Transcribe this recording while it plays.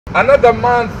Another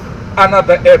month,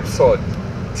 another episode.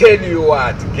 Tell you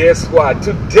what, guess what?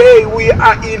 Today we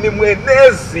are in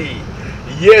Mwenezi.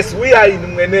 Yes, we are in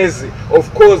Mwenezi.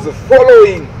 Of course,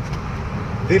 following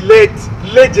the late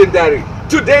legendary.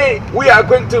 Today we are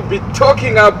going to be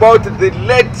talking about the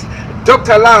late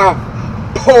Dr. Love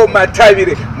Paul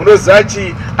Matavire.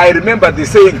 Munozachi, I remember the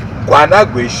saying, Gwana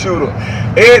Gweshuro.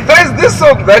 There's this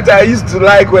song that I used to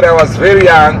like when I was very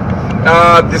young.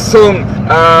 The song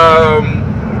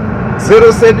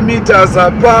 0 centimeters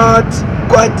apart.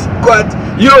 What?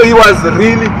 You know, he was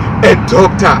really a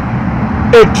doctor,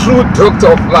 a true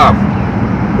doctor of love.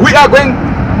 We are going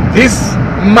this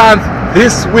month,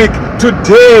 this week,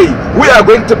 today, we are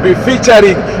going to be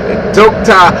featuring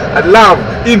Dr. Love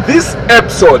in this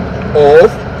episode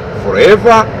of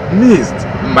Forever Missed.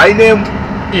 My name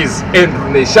is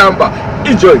Andrew Neshamba.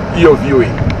 Enjoy your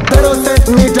viewing. 0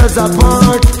 centimeters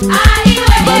apart.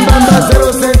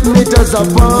 0 centimeters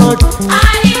apart.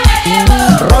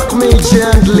 Rock me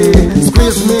gently,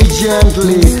 squeeze me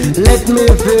gently. Let me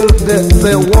feel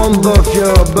the warmth of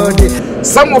your body.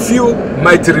 Some of you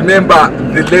might remember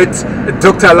the late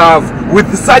Dr. Love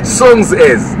with such songs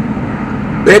as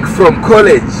Back from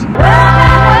College,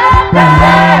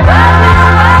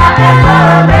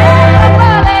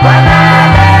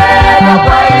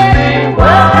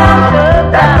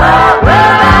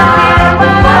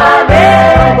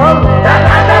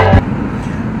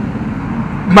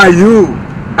 My You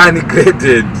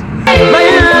Ungraded,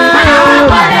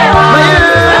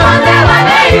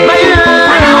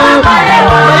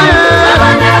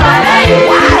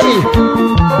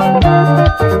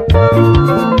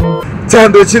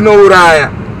 Chando Chino Uraya.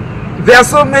 There are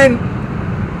so many,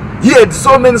 he had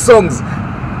so many songs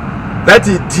that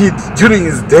he did during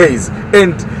his days,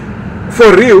 and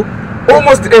for real,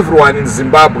 almost everyone in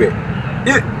Zimbabwe,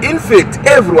 in fact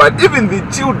everyone, even the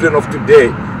children of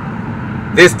today,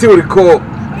 they still recall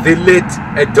the late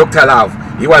Dr. Love.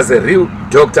 He was a real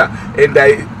doctor. And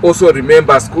I also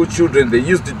remember school children, they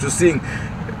used to sing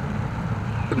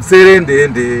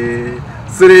Serende,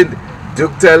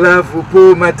 Dr. Love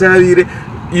Paul Matavire.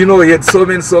 You know, he had so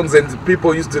many songs and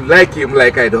people used to like him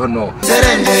like I don't know.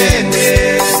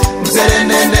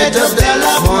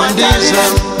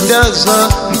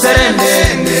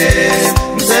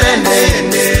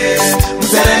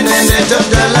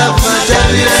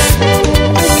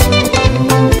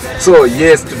 So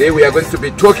yes, today we are going to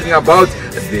be talking about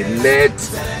the late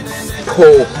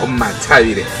Paul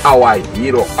Matavire, our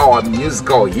hero, our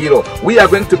musical hero. We are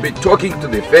going to be talking to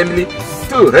the family,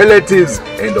 to relatives,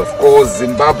 and of course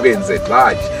Zimbabweans at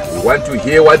large. We want to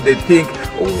hear what they think,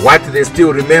 what they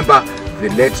still remember the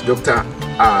late Dr.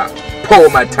 Paul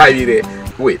Matavire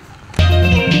with.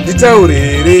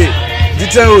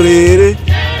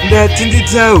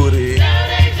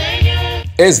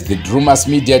 As the Drewmas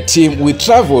media team, we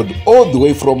traveled all the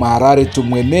way from Harare to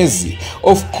Mwenezi,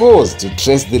 of course, to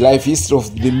trace the life history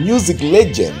of the music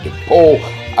legend Paul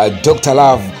Dr.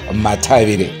 Love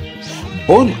Matavire.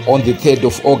 Born on the 3rd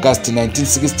of August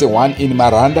 1961 in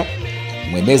Maranda,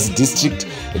 Mwenezi district,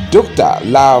 Dr.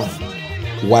 Love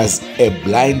was a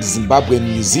blind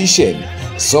Zimbabwean musician,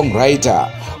 songwriter,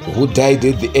 who died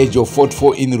at the age of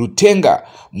 44 in Rutenga,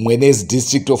 Mwenezi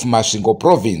district of Masvingo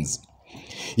province.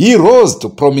 He rose to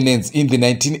prominence in the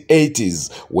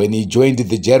 1980s when he joined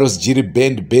the Jairus Jiri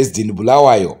band based in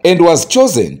Bulawayo and was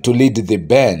chosen to lead the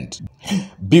band.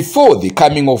 Before the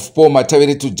coming of Paul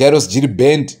Matavire to Jairus Jiri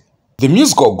band, the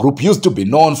musical group used to be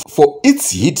known for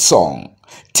its hit song,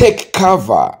 Take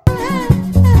Cover.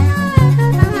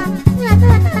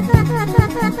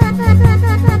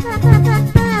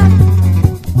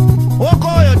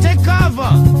 Take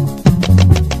cover.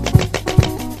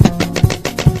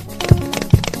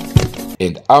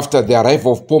 And after the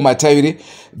arrival of Paul Matavire,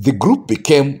 the group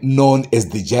became known as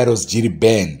the Jairus Jiri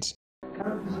Band.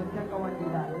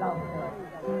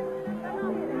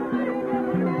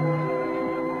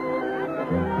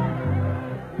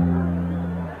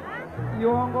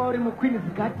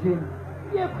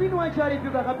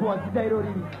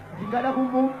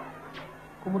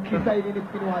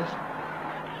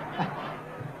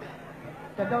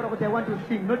 I want to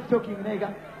sing, not talking.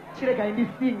 Chireka indi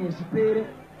sing zvipere.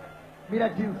 Mira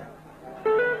jeans.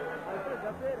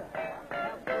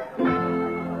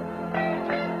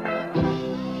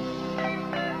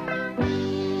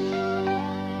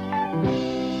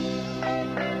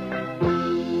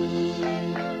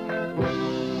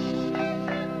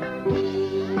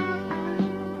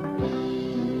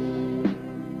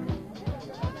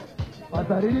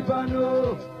 basa riri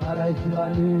pano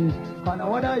araisivani kana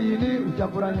wada ini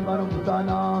uchapura nyumbano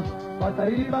mutana basa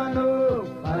riri pano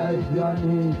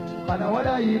araisivani kana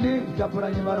wada ini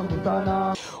uchapura nyumbano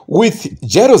mutana. With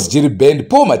Jairus Jiri Band,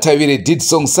 Paul Matavire did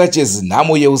songs such as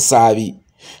Namo Yeusavi,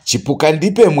 Chipuka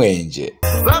Ndipe Mwenje.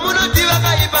 Vamunoti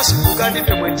vakaipa chipuka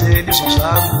ndipe mwenje ndizvo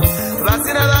zvangu.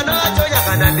 Vasina vana vachonya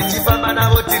kana ndichifamba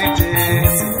navo tiri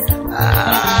tese.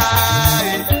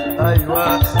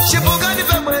 Aiwa, chipuka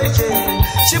ndipe mwenje,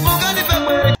 chipuka ndipe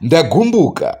mwenje.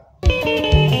 Ndagumbuka.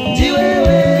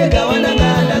 Ndiwewe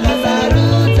gawananga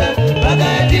ndakasarudza,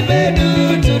 pakati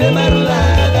pedu ture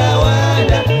maruva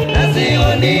akawanda.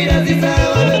 Nasioni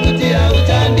nazisawa nekuti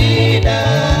hauchandida.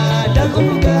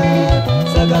 Ndagumbuka,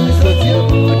 saka misodzi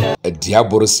yobuda.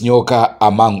 Diabolos Nyoka,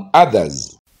 among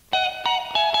others.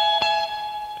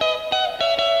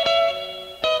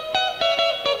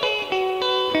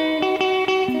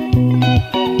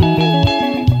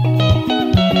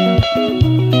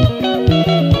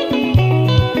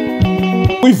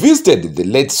 We visited the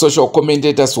late social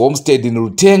commentator's homestead in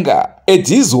Rutenga. At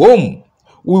his home,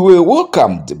 we were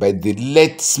welcomed by the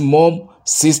late mom,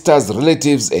 sisters,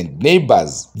 relatives, and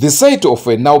neighbors. The site of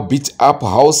a now beat-up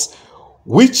house,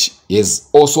 which has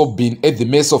also been at the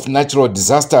mercy of natural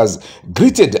disasters,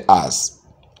 greeted us.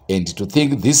 And to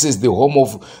think this is the home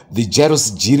of the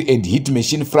Jairus Jiri and Hit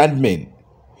Machine frontman,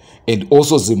 and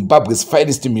also Zimbabwe's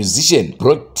finest musician,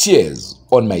 brought tears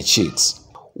on my cheeks.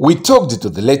 We talked to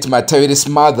the late Matavire's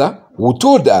mother, who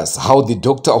told us how the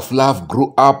Doctor of Love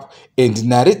grew up and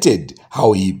narrated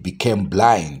how he became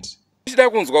blind.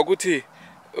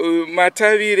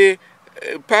 Matavire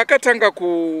pakatanga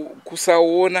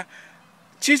kusaona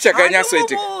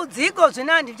chichakanyatsoitika dziko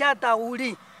zvinandi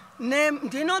chatauri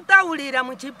ndinotaurira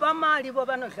muchipa mali vo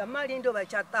vanodya mali ndo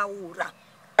vachataura.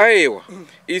 Aiwa,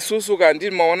 isusu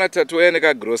kandi maona tatoya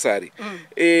nekagrosari.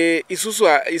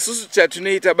 Isusu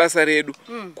chatinoita basa redu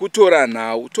kutora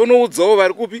nhau tonoudzawo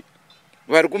vari kupi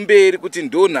vari kumberi kuti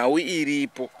ndo nhau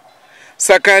iripo.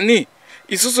 Sakani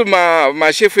isusu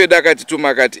mashefu edu akatituma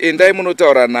akati endai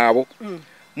munotaura navo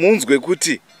munzwe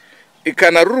kuti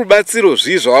kana ruri rubatsiro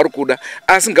zvavari kuda,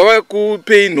 asi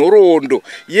ngavakupei nhoroondo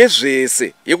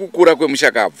yezvese yekukura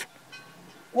kwemushakabvu.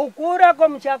 Kukura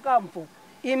kwemushakabvu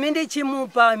imi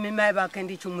ndichimupa mai vake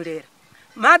ndichimurera.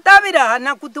 Matavire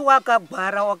hana kuti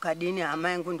wakagwara wakadini hama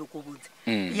yangu ndikuvudza.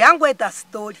 Yangoita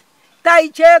story.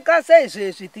 Taicheka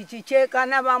seizvezvi tichicheka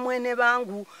navamwene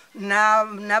vangu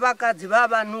navakadzi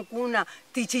vavanukuna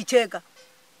tichicheka.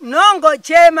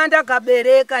 Nongochema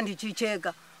ndakabereka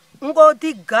ndichicheka.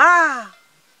 Ngoti ga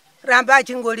ramba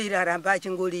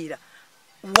achingorira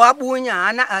wabunya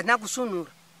hana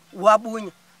kusunura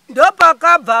wabunya.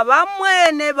 Ndopakabva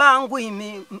vamwene vangu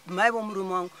imi mai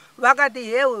vomurume wangu vakati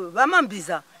hewe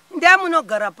vamambiza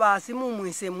ndiamunogara pasi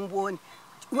mumwise muboni.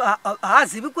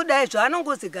 Hazivi kudai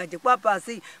zvaanongozigadzikwa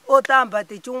pasi otamba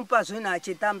tichimupa zvinhu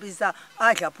achitambisa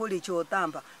adya polichi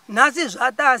otamba. Nhasi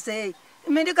zvatasei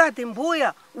imi ndikati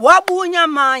mbuya wabunya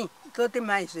mai toti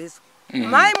mai zvesu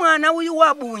mai mwana uyu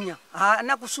wabunya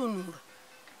haana kusunura.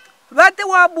 Vati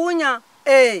wabunya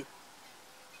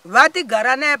vati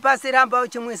gara naye pasi ramba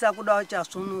uchimwisa kuda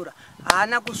uchasunura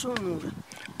haana kusunura.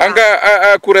 Anga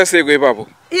akura seko ipapo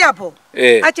iyapo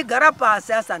achigara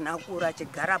pasi asana akura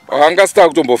achigara pasi anga sita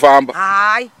kutombofamba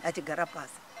hai achigara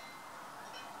pasi.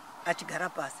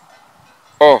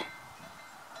 Oh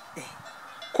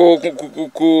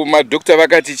ku madokta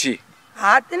vakati chi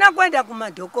hatina kuenda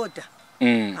kumadhokota.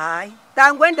 Hai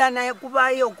tangwenda naye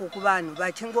kuvayo kuvanhu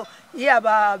vachingo iya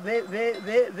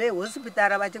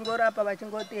vehospitara vachingorapa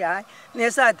vachingoti hai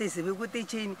nesu hatizivi kuti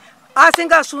chini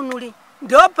asingasunuri.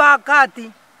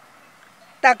 Ndopakati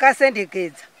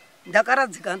takasendekedza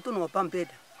ndakaradzika ntunwa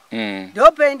pambedha.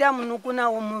 Ndopeenda munukuna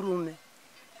womurume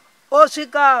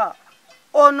osvika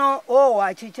ono ohwa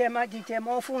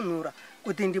achichema ofunhura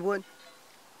kuti ndivone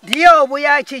ndiyo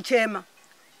obuya achichema.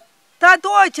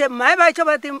 Tatoche mai vacho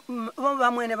vati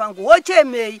vamwene vangu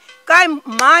wochemei kai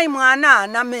mai mwana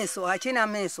hana meso hachina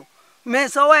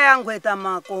meso wayangoita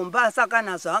makomba saka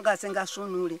nazvo anga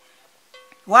asingasunuri.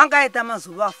 Wangaita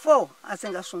mazuva 4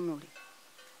 asingasunuri.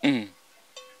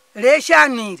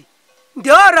 Reshaniri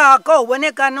ndio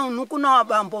rakaonekana unukuna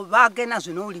wabambo vake na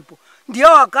zvinolipo ndio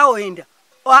wakaoenda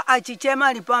achichema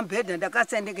ali pambedha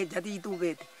ndakasendekedza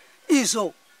tiituvete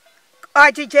izvo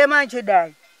achichema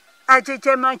chidai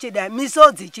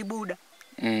misodzi chibuda.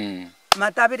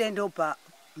 Matavire ndopa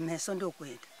meso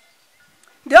ndokwenda.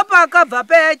 Ndopa akabva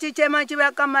pe achichema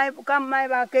chivaka mai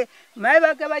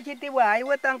vake vachiti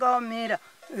haiwe tanga wamira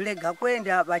lega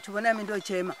kwenda vachivona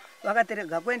mindochema vakati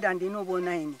rega kwenda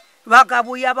ndinovona ini.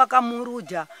 Vakabuya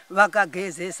vakamuruja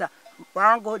vakagezesa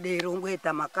wangodero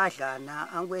ngoita makadlana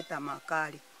angoita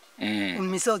makali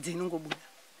misodzi inongobuda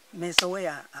meso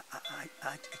we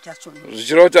achasona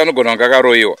zvichiroti anogona kunge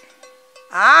akaroyiwa.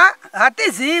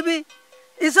 hatizivi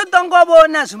isu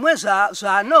tongobona zvimwe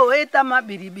zvanoita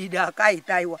mabiribidi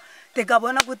akaitaiwa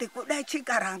tikabona kuti kudai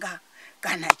chikaranga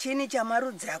kana chini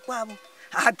chamarudzi akwavo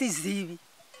hatizivi.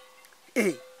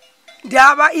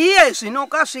 Ndava iye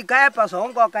zvinokasvika yapa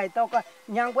zvaunga wakaita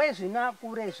nyangwe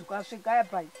zvinakure zvikasvika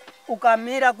yapa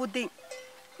ukamira kuti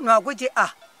nakuti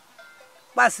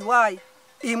basiwai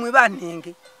imwe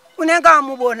vanhenge unenge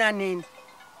amubona neni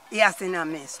iyasina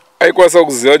meso aikwanisa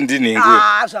kuziva kuti ndinhingi.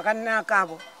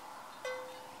 zvakanakavo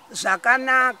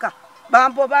zvakanaka.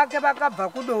 Bambo vake vakabva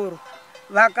kudoro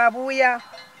vakavuya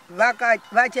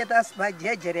vacheta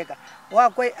vajejereka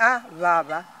wakwe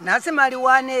vava nhasi mari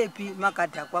wanepi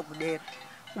makadhakwa kudera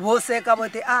voseka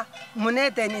voti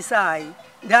munetenisai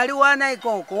ndaliwana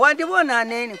ikoko wandivona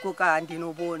neni kuka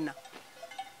ndinovona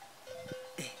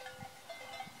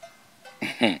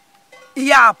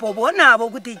yapo vonavo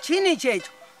kuti chini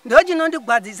checho ndo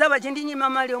chinondigwadzisa vachindinyima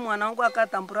mari yomwana wangu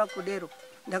akatambura kudero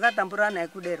ndakatambura naye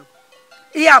kudero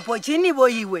iyapo chinivo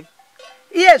iwe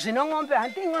iye zvino ng'ombe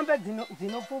hanti ng'ombe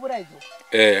dzinopfuura idzo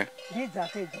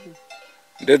ndidzake dzino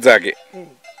ndedzake.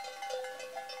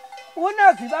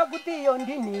 unoziva kuti iyo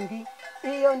ndinhingi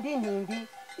iyo ndinhingi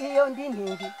iyo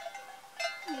ndinhingi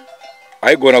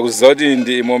aigona kuziva kuti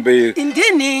ndimombe iri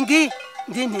ndinhingi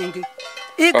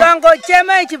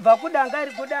ikangochema ichibva kudanga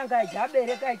iri kudanga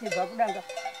ichabereka ichibva kudanga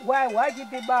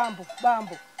wachiti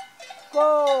bambo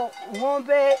ko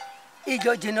ng'ombe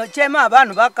ijo dzinochema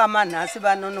vanhu vakama nhasi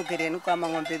vanonokereni kwama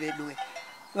ng'ombe veduwe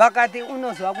vakati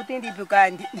unoziva kuti ndipika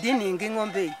ndinhingi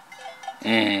ng'ombe iyi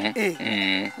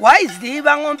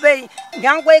waiziva ng'ombe iyi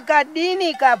nyangwe ikadini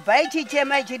ikabva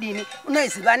ichichema ichidini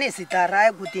unoiziva nezita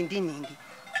rayo kuti ndinhingi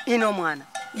ino mwana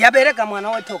yabereka mwana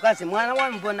wetokazi mwana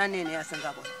wambona nene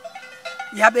yasingabona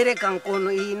yabereka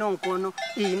nkono iyi nonkono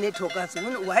iyi netokazi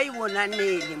waiona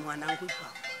neni mwanangu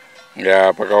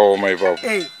ipapo pakaoma ipapo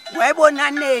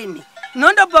waibona neni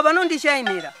nondobva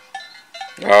vanondishainira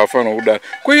afana kudaro.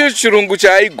 Kuiye chirungu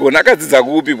chaaigona akadzidza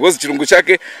kupi because chirungu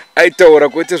chake aitaura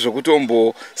kwete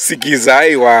zvekutombosikiza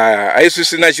aiwa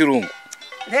aisvisvina chirungu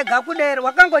rega kudero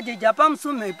wakangojija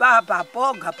pamusume ipapa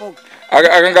poga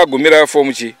akanga agumira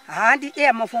fomu chi handi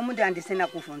mafomu ndi handisina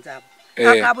kuvhunzapo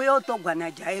akabuya utogwa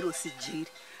najairo sijiri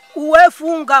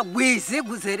uwefunga gwizi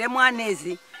guzere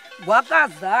mwanezi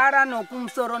wakazara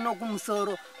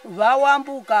nokumusoro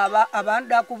vawambuka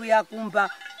avanoda kuvuya kumba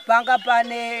panga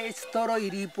pane storo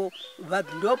iripo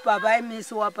ndopa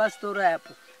vaimisiwa pasitoro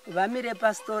yapo vamire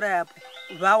pasitoro yapo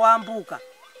vawambuka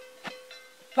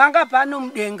panga pano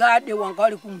mudengade wanga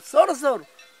uri kumusoro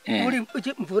uri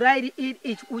mvura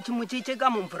uchimuchicheka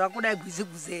mumvura kudai gwizi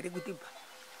guzere kuti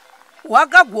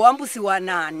wakagowambusiwa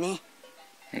nani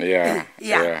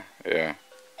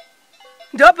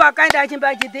ndopa akaenda achimba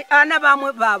achiti ana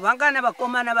vamwe vavangana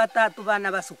vakomana vatatu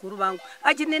vana vasukuru vangu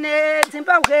achinine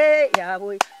Zimbabwe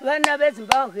yavo vana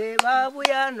veZimbabwe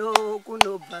vavuya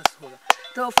nokunobva zuva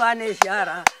tofane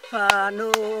zhara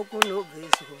pano kunobve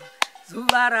zuva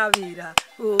zuva ravira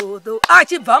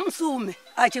achibva musume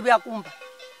achivuya kumba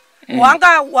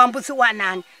wanga wambusiwa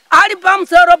nani ari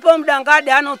pamusoro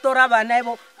pomudangade anotora vana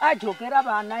ivo ajokera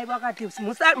vana ivo akati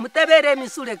mutevere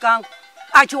misure kangu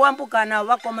achiwambuka navo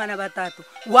vakomana vatatu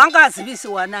wanga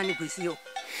azivisiwa nani kwisiyo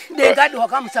dengadi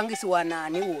wakamusangisiwa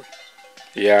nani uyo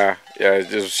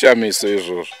zvishamiso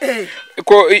izvozvo.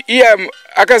 Ko iye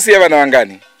akasiya vana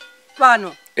vangani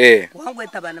pano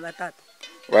wangoita vana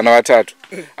vatatu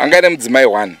anga nemudzimai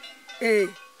 1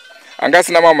 anga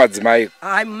asina mamwe madzimai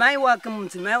mai wake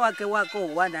mudzimai wake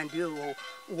wana ndiwo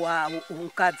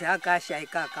mukadzi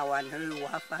akashayika akawana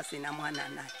wafa asina mwana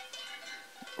naye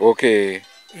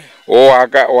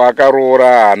wakaroora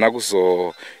haana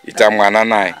kuzoita mwana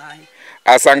naye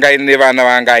asi anga aine vana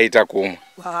vanga aita kumwe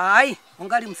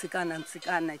ungari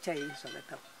musikana chaiye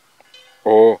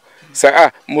zvakataura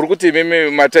saka muri kuti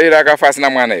imimi Matavire akafa asina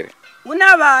mwana here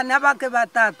una vana vake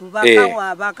vatatu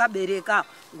vakabereka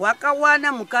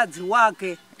wakawana mukadzi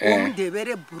wake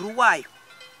womudevere Bhuruwayo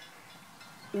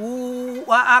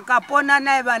akapona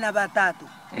naye vana vatatu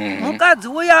mukadzi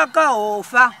uyo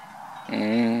akahofa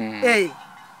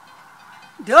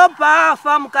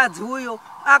ndopafa mukadzi uyo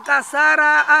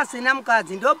akasara asina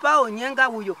mukadzi ndopaonyenga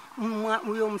uyo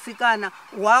musikana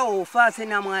wahofa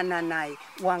asina mwana naye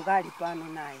wanga ari pano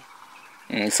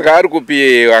naye saka ari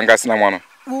kupi wanga asina mwana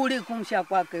uri kumusha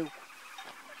kwake uko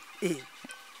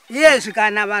iyezvi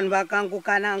kana vanhu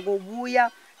vakangokana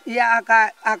ngovuya iye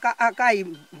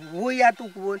akaivuya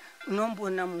tukuona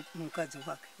unombona mukadzi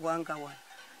wake wanga wana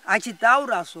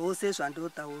achitaura zvose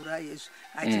zvandotaura izvi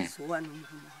achizowa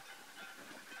nomurume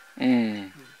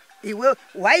iwe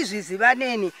waizviziva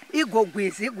neni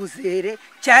igogwizi guzere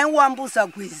chaiwambusa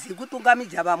gwizi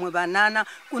kutungamidza vamwe vanana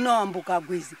kunowambuka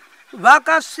gwizi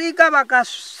vakasvika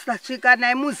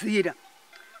naye muzira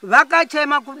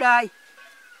vakachema kudai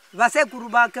vasekuru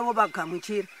vake vo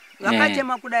vagamuchira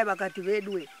vakachema kudai vakati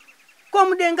vedwe ko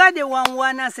mudengade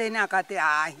wamuwana seni akati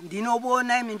hai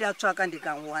ndinobona imi ndatsvaka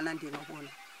ndikamuwana ndinobona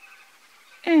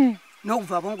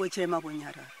nokubva vongochema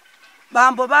vonyarara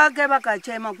bambo vake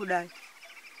vakachema kudai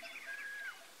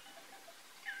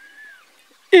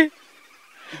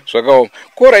zvakaoma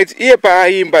korit iye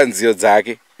paaimba nziyo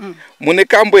dzake mune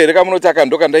kambo here kamunoti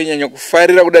akandoka ndainyanya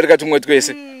kufarira kudarika tumwe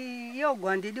twese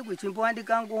yogwa ndidi kuchimbowa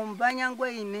ndikangomba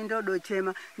nyangwe ine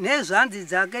ndodochema nezvanzi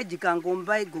dzake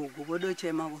jikangomba igogo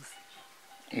vodochema vose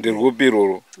ndiri kupi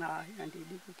iroro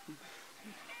handidi kuti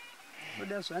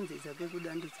oda zvanzi dzake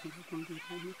kuda nditsinga kumbira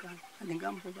nyika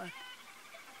handingambovati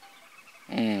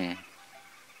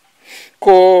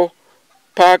ko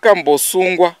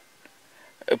paakambosungwa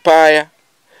paya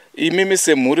imimi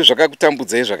semhuri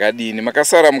zvakakutambudzai zvakadini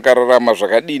makasara mukararama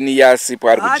zvakadini yasipo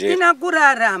ari kujera hatina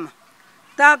kurarama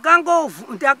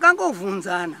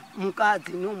takangovhunzana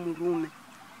mukadzi nomurume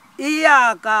iye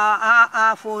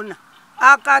afona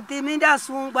akati imi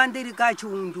ndasungwa ndiri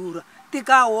kachiundura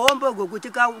tikahombe gokuti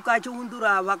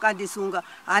kachiundura vakandisunga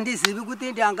handizivi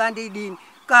kuti ndangandidini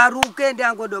karuke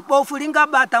ndangodo bofu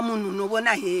ringabata munhu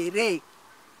unovona here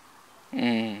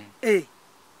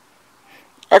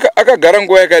akagara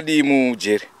nguva yakadii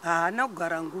mujeri haana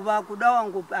kugara nguva kuda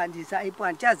wangu handisaipo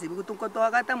handichazivi kuti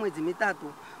kotowakaita mwedzi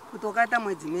mitatu kuti wakaita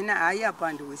mwedzi mina haiyapo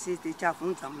handiwisisi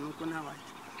chavhunza munokuna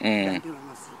wacho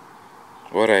ndandiunoziva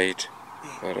alright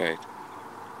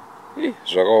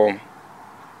zvakaoma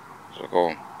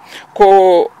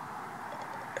ko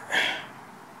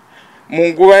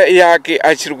munguva yake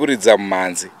achiri kuridza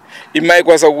mumhanzi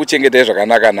imaikwanisa kukuchengetai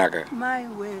zvakanaka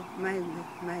maiwe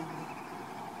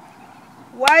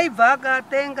waibva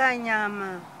akatenga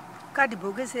nyama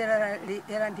kadhibhokisi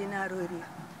erandinaro iri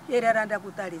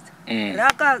randakutaridza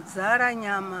rakazara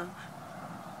nyama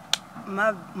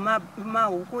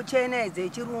mahuku chene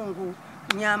dzechirungu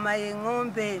nyama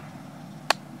yeng'ombe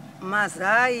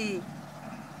mazai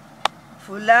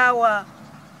fulawa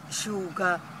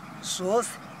shuga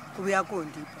zvose kuuya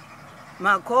kondipa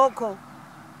makoko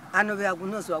anovya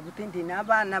kunozwa kuti ndina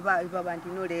vana vaiva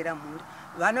vandinorera mhuri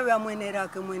vanovya mwene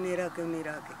rake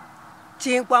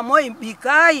chinkwa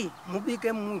moibikai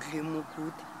mubike mudle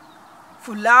muguti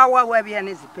fulawa wavya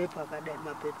nezipepa kadai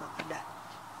mapepa kadai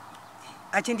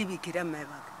achindibikira mai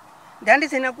vake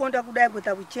ndandisina kuonda kudai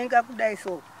kuita kuchenga kudai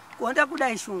so kuonda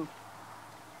kudai shungu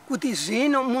kuti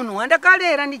zvino munhu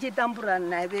wandakarera ndichitamburana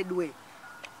naye vedwe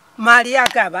mari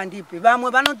yake havandipi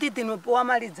vamwe vanoti tinopiwa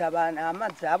mari dzavana hama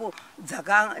dzavo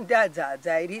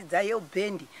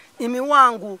dzayobhendi imi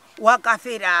wangu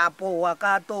wakaferapo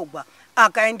wakatogwa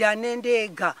akaenda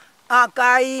nendega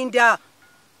akainda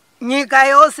nyika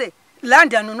yose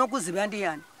London unokuziva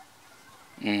ndiani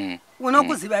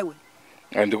unokuziva iwe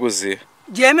handikuziva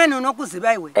German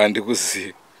unokuziva iwe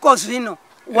handikuziva ko zvino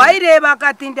waireva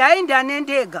kati ndainda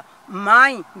nendega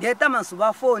mai ndeta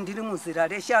mazuva 4 ndiri muzira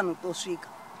reshanu tosvika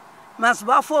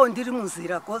mazuva 4 ndiri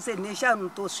muzira kose neshanu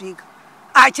tosvika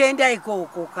achienda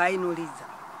ikoko kainoridza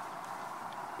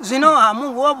zvino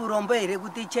hamuhwo burombo here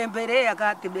kuti chembere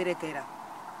yakatiberekera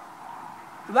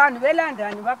vanhu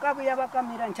veLondon vakabuya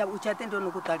vakamira uchatendo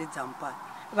nokutaridza mupani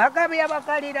vakabuya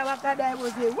vakarira vakadai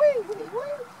vose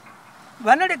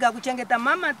vanorega kuchengeta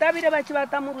mama tavire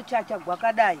vachivata muruchacha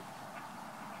gwakadai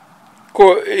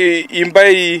ko imba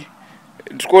iyi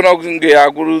ndikuona kunge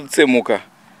yakurutsemuka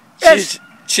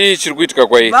chii chiri kuitika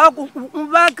kwairi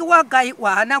muvaki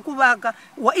wakaiwa hana kuvaka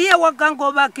iye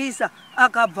wakangovakisa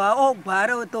akabva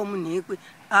ogwara otomunhikwe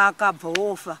akabva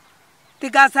ofa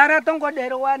tikasara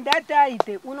tongoderowa ndati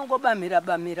aite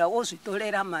unongobamira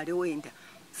ozvitorera mari oenda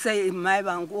semai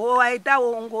vangu owaita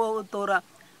ongotora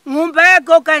ng'umba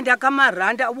yake ukaenda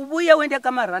kamaranda ubuye uende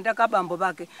kamaranda kabambo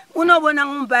vake unovona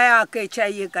ng'umba yake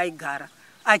chaiye kaigara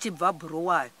achibva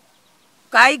bhurowayo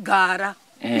kaigara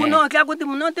unotya kuti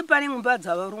munoti pane ng'umba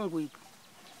dzavarungu ipo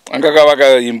anga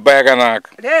kavaka imba yakanaka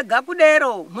rega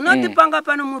kudero munoti panga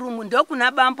pano murungu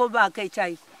ndokuna bambo vake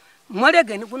chaiko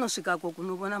moregeni kunosvikako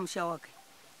kunovona musha wake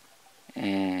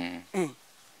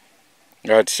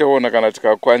tichaona kana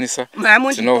tikakwanisa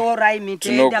mamunditora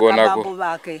imitenda kabambo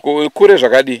vake kure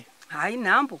zvakadii hai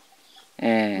nhambo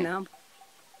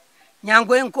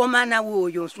nyangwe nkomana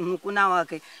uyo mukuna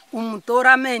wake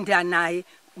umutora menda naye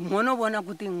munovona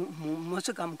kuti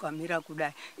mosvika mukamira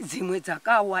kudai dzimwe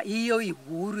dzakawa iyo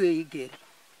ihuru igere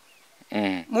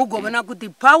mugovona kuti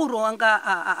Pauro wanga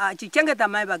achichengeta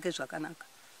mai vake zvakanaka.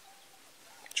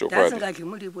 Ndasingadyi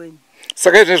muriwo imi.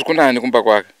 Saka izvezvi kunani kumba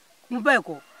kwake?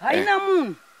 Mumbeko haina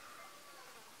munhu.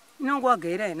 Inongo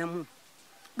wagera haina munhu.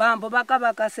 Bambo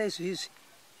vakavaka sezvizvi.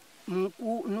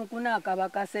 Nukuna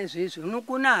akavaka sezvizvi.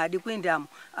 Nukuna hadi kuendamo.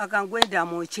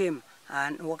 Akangoendamo chema.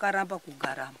 Wakaramba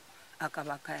kugaramo.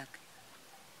 Akavaka yake.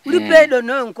 Uri pedo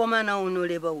noyo mukomana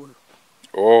unoreva uyo.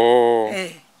 Oh.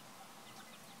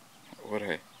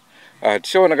 Alright.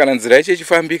 Tichaona kana nzira yacho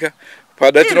ichifambika.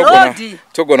 Pada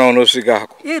togona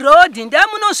unosvikako. Irodi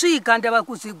ndamunosvika ndava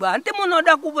kuzigwa. Handi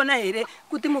munoda kuvona here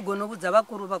kuti mugonoudza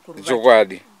vakuru.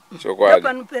 Chokwadi.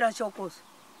 Panopera chokoso.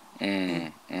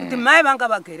 Kuti mai vanga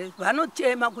vagere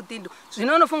vanochema kuti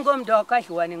zvinonofunga mndu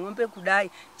wakadyiwa neng'ombe kudai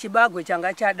chibagwe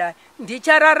changa chadai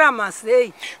ndichararama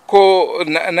sei. Ko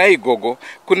naigogo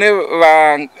kune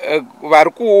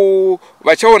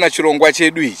vachaona chirongwa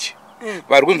chedu ichi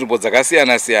vari kunzvimbo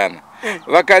dzakasiyana-siyana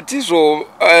vakatizvo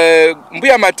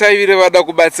mbuya Matavire vada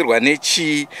kubatsirwa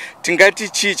nechii, tingati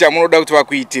chii chamunoda kuti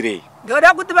vakuitirei?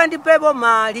 Ndoda kuti vandipevo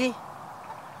mari.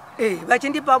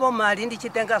 Vachindipavo mari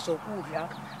ndichitenga zvokudya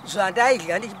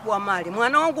zvandaidya ndichipuwa mari.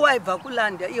 Mwana wangu waibva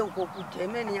kulanda iyo uko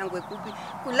kuGermany nyangwe kupi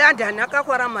kulanda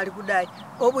nakakwara mari kudai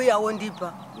obuya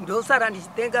wondipa ndosara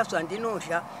ndichitenga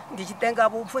zvandinodya ndichitenga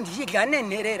bupfu ndichidya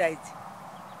nenherera idzi.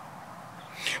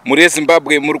 Muri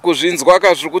Zimbabwe muri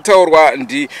kuzvinzwa zviri kutaurwa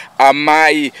ndi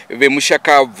amai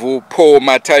vemushakabvu Paul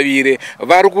Matavire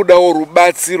vari kudawo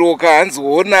rubatsiro kahanzi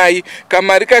honai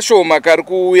kamari kashoma kari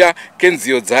kuuya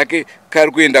kenziyo dzake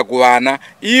kari kuenda kuvana.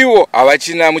 Ivo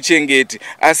havachina muchengeti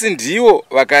asi ndivo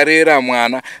vakarera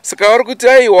mwana, saka vari kuti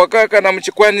aiwa kana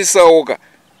muchikwanisawoka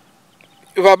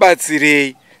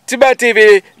vabatsirei.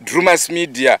 Tibate Drewmas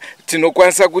Media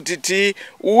tinokwanisa kuti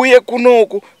tiuye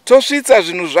kunoku tosvitsa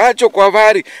zvinhu zvacho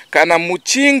kwavari kana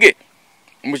muchinge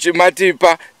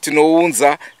muchimatipa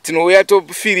tinounza tinouya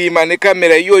tofirima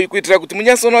nekamera iyoyi kuitira kuti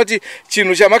munyasoona kuti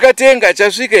chinhu chamakatenga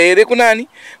chasvika here kunani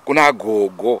kuna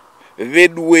gogo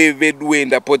veduwe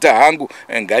ndapota hangu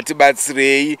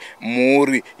ngatibatsirei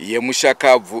mhuri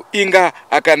yemushakabvu inga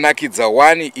akanakidza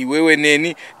wani iwewe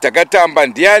neni takatamba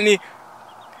ndiani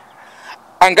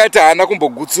angati haana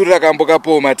kumbogutsurira kamboka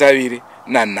Paul Matavire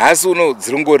nanhasi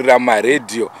unodziringorira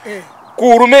maredhiyo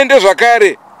kuhurumende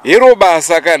zvakare. Hero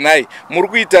basa kanai muri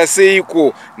kuita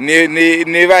seiko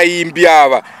nevaimbi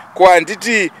ava? Ko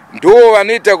handiti ndo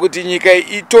vanoita kuti nyika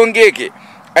itongeke?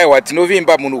 Aiwa,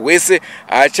 tinovimba munhu wese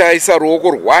achaisa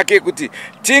ruoko rwake kuti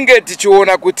tinge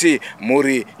tichiona kuti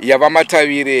mhuri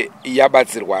yavaMatavire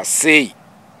yabatsirwa sei.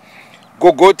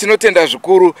 Gogo tinotenda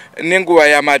zvikuru nenguva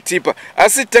yamatipa,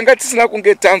 asi tanga tisina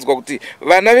kunge tanzwa kuti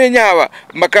vana venyava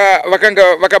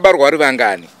vakabarwa vari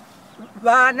vangani?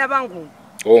 Vana vangu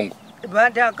hongu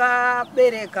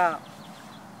vandakabereka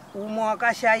umwe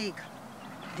wakashayika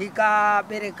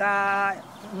ndikabereka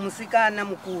musikana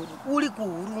mukuru uri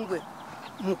kuhurungwe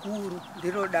mukuru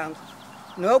ndiro danga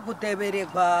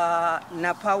nokuteveregwa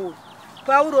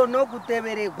naPauro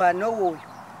nokuteveregwa nowoyo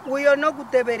uyo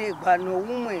nokuteveregwa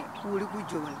noumwe uri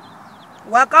kuJoni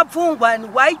wakapfungwa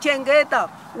waichengeta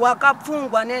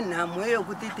wakapfungwa nenhamo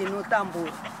yokuti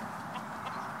tinotambura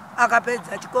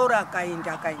akapedza chikoro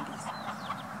akaendisa.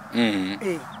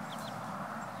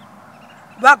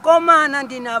 Vakomana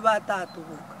ndina vatatu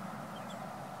voka.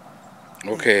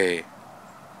 Okay.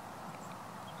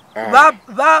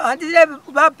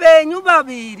 Vapenyu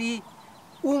vaviri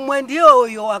umwe ndiyo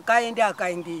uyo wakaenda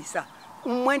akaendisa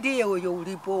umwe ndiye uyo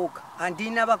ulipoka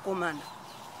handina vakomana.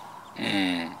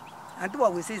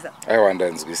 Handiwahwisisa? Aiwa,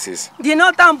 ndanzwisisa.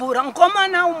 Ndinotambura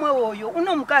mukomana umwe uyo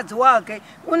uno mukadzi wake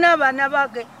una vana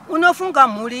vake unofunga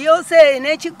mhuri yose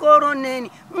nechikoro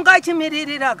neni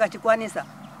ungachimiririra akachikwanisa?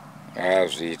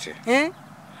 Hazviite.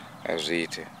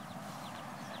 Hazviite.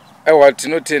 Aiwa,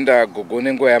 tinotenda gogo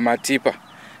nenguva yamatipa.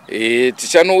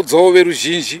 Tichanoudzawo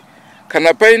veruzhinji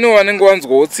kana paino vanenge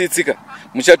vanzwawo tsitsika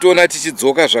muchationa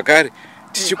tichidzoka zvakare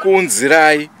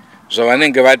tichikuunzirai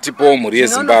zvavanenge vatipawo mhuri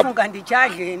yeZimbabwe. Ndinofunga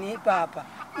ndichadleni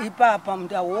ipapa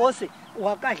munda wose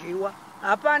wakadliwa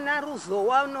hapana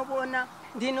ruzowa unobona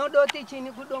ndinodoti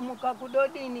chini kudomuka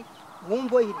kudodini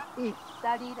gumbo iri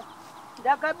tarira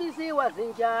ndakabisiwa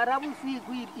zinjara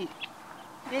usiku iri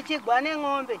ndichigwa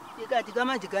neng'ombe ikati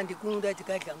kama chikandikunda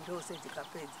chikadya ndose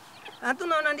chikapedza.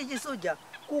 Hatunaona ndichisuja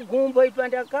kugumbo ipa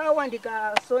ndakawa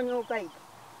ndikasonyoka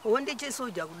ipo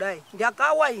ndichisuja kudai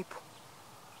ndakawa ipo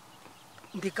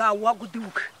ndikawa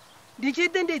kuduka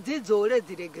ndichiti ndidzidzore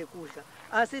dzirege kudya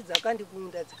asi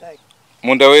dzakandikunda dzikadya.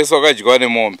 Munda wese wakadyiwa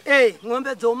nemombe?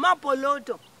 Ng'ombe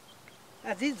dzomapoloto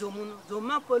adzidzo muno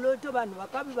dzomapoloto vanhu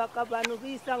vakavi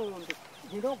vanoviisa ng'ombe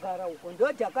dzinogara uko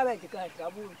ndodzakava dzikadya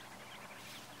bundo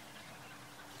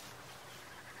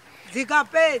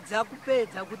dzikapedza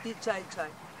kupedza kuti tsvai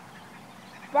tsvai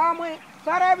pamwe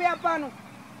farai uya pano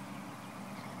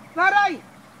farai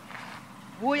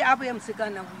uya apo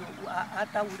yemusikana uyo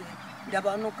ataure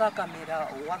ndavanokakamera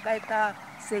wakaita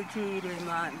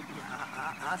sechirema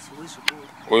hasiwe zvikuru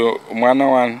uyo mwana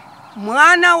wani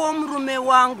mwana womurume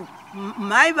wangu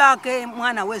mai vake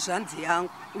mwana wezvanzi yangu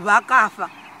vakafa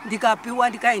ndikapiwa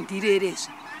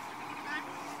ndikaindirerezva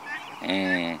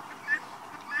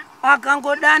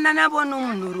akangodana navo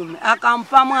nomunhurume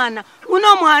akamupa mwana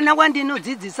uno mwana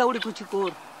wandinodzidzisa uri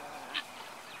kuchikoro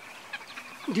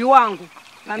ndiwangu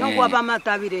vanonguva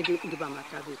pamatavire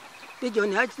ndipamatavire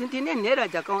ndijoni ndine nhera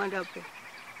dzakawanda pe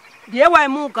ndiye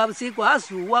waimuka usiku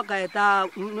hazuwa kaita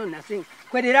nonhasi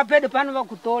kwerera pedo panova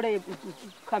kutore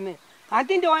kamera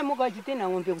hati ndi waimuka achitina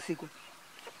ng'ombe usiku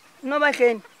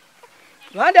unovasheni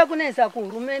vada kunesa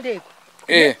kuhurumendeko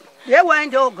ndiye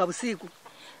waendeoga usiku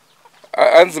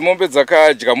hanzi mombe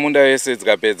dzakadya munda yese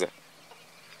dzikapedza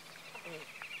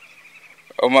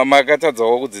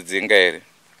makatadzawo kudzidzinga here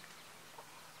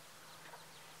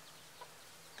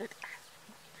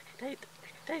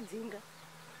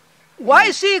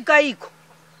waisvika iko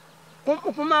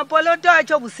kumapoloto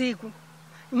acho usiku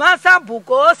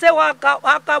masabhuku ose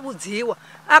wakabudziwa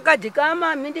akadika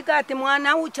mami ndikati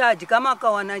mwana uchadika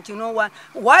makawana chinowana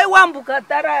waiwambuka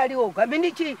tarari oga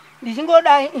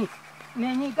ndichingodai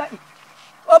nenyika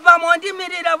opamwe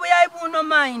ndimirira vuyai buno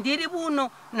mai ndiri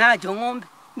buno nadzo ng'ombe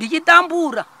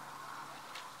ndichitambura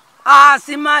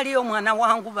asi mari yomwana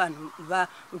wangu vanhu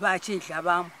vachidya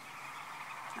vamwe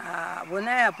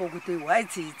vona yapo kuti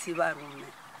waitsitsi varume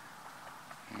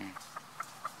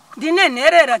ndine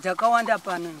nherera dzakawanda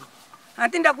pano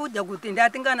hati ndakudya kuti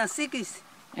ndatingana 6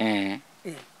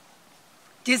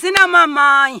 tisina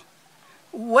mamai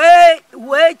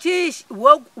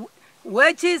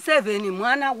wechi7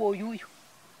 mwana woyuyu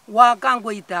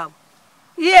wakangoitavo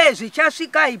iye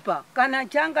zvichasvika ipa kana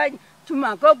changa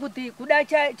chimhaka kuti kuda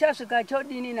chasvika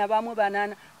chodini navamwe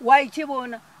vanana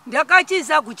waichivona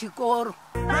ndakachisa kuchikoro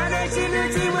pane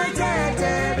chinhu chimwe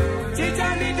chete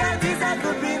chichanditadzisa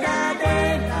kupinda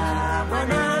denga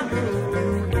mwanangu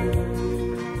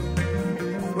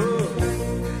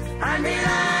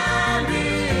handirambi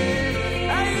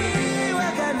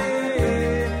aiwakane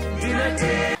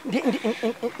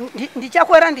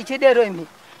ndichakwera ndichidero imi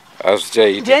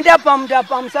hazvichaita ndienda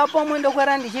pamusa pomwe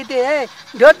ndokwera ndichiti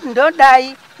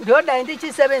ndodai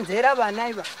ndichisevenzera vana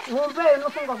iva ng'ombe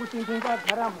inofunga kuti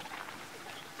ndingagaramo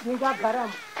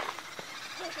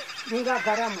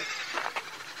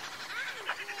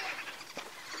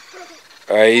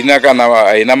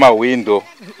haina mawindo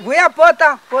vuya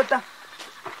pota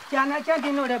chana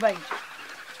chandinoreva ichi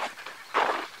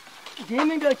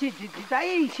ndimi ndochidzidzisa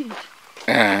ichi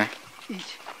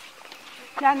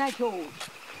chana chou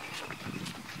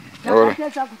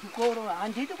ndakatesa kuchikoro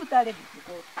handiti kutare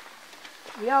kuchikoro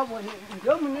uyavone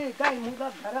ndo munoikai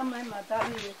mungagara mai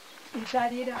Matavire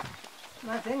itarira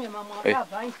mazenge mamwe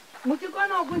akabvanyi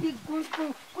muchikonawo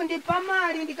kundipa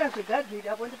mari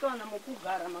ndikazvigadzirira po ndikaona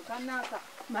mukugara makanaka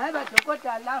mai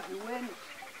vadhokota lavi wenu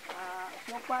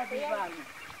chokwadi vanhu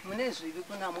mune zvivi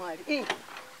kuna mwari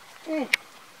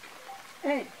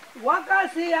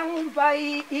wakasiya mumba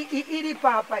iri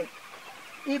papa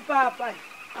ipapa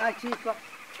achipa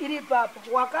iri papa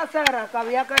wakasara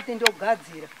akauya akati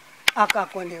ndogadzira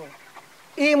akakonewa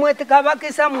imwe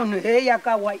tikavakisa munhu he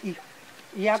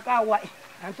yakawa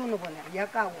hantunobona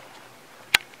yakawa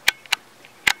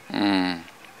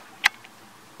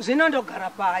zvino ndogara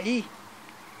pai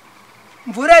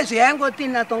mvura izvi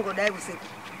yaingotina tongodai usiku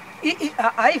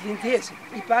haivhinzi yezvi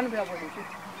ipano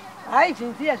yavonekuti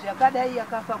haivhinzi yezvi yakadai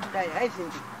yakafa kudai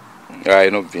haivhinzi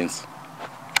inobvinza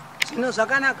zvino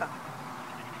zvakanaka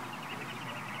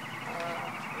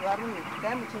varume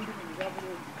dai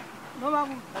muchindivizavurei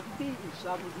novakuti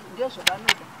zvakuti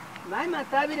ndezvakanaka mai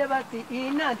Matavire vati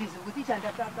ina handizi kuti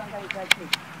chandakakangaita chii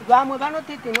vamwe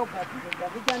vanoti tinogadzirira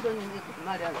vichandonyengeka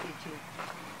mari hazvichii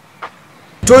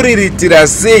toriritira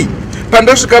sei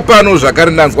pandasvika pano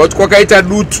zvakare ndanzwa kuti kwakaita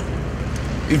dutu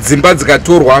dzimba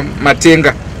dzikatorwa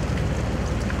matenga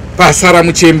pasara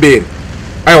muchemberi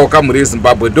aiwa kamuri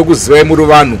yeZimbabwe ndokuzivai muri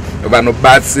vanhu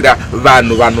vanobatsira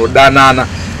vanhu vanodanana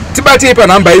tibatei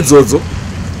panhamba idzodzo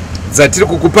dzatiri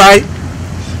kukupai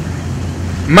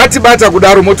matibata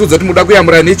kudaro motiudza kuti muda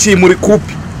kuyamura nechii muri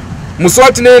kupi musi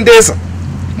watinoendesa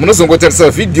munozongotarisa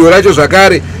vhidhiyo racho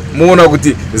zvakare muona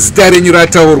kuti zita renyu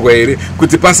rataurwa here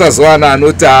kuti pasazowana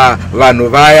anoti vanhu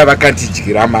vaya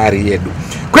vakandidyira mari yedu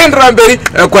kuendera mberi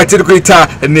kwatiri kuita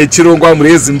nechirongwa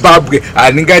mhuri yeZimbabwe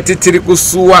handingati tiri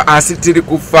kusuwa asi tiri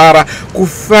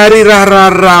kufarira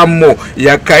raramo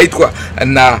yakaitwa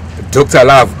naDr.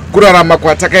 Love kurarama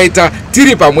kwatakaita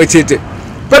tiri pamwe chete.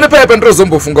 Pane paya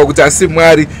pandinozombofunga kuti asi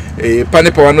Mwari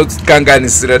pane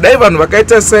pavanokanganisira. Dai vanhu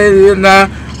vakaita saina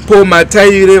Paul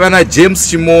Matavire, vana James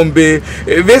Chimombe,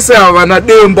 vese ava vana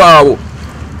Dembo avo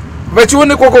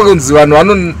vachionekwa kunzi vanhu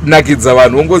vanonakidza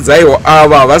vanhu vongodzaiwo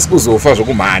ava havasi kuzofa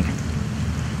zvokumhanya.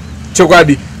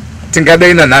 Chokwadi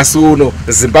tingadai nanhasi uno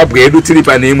Zimbabwe yedu tiri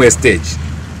pane imwe stage.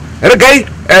 Regai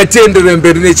tiendere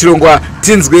mberi nechirongwa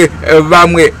tinzwe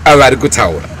vamwe vari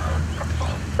kutaura.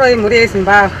 Mhuri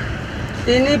yeZimbabwe,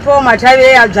 inipo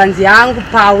Matavire adzvanzi yangu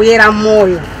pawera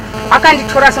moyo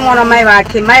akanditora semwana mai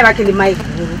vake ndimai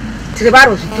guru, tiri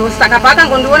varozvitosi. Saka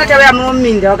paakangondiona tauya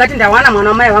munominda wakati ndawana mwana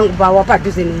wamai vangu pawa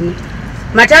padhuze neni.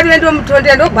 Matavire ndo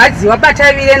mutonde ndogwadziwa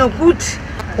Matavire nokuti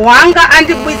wanga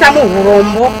andibudisa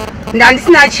muhurombo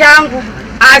ndandisina changu,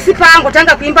 asi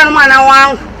paangotanga kuimba nomwana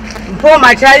wangu Paul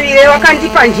Matavire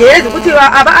wakandipa njere dzekuti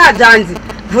ava adzvanzi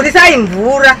vhurisai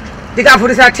mvura,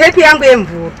 ndikavhurisa tepi yangu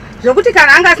yemvura zvokuti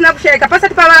kana anga asina kushaika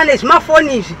pasati pava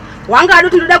nezvimafoni izvi wanga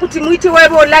adoti ndoda kuti muite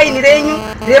wevo line renyu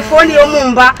refoni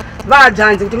yomumba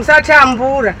vadzvanzi kuti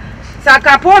musatambura.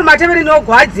 Saka Paul Matavire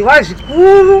ndogwadziwa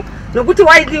zvikuru nokuti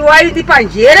waindipa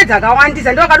njere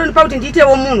dzakawandisa, ndo wakadondipa kuti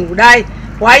ndiitewo munhu kudai.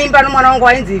 Waimba nomwana wangu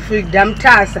wainzi Freedom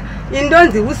Tasa,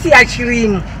 indonzi Usiya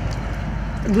Chirimo.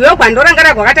 Guyogwa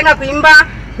ndorangara gwakatanga kuimba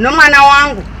nomwana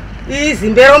wangu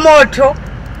Izimbero Moto,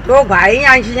 ndogwa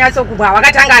ainyanjinyatso kubva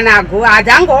wakatanga nago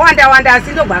adzangowanda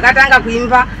asi ndogwa akatanga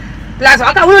kuimba. Plus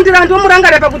wakaunondira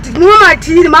ndomurangara pakuti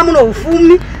mumatiri mamuno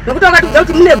ufumi nokuti wakatudza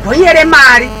kuti mune gonyere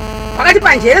mari. Wakati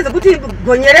panjere dzekuti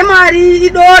gonyere mari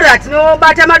idora,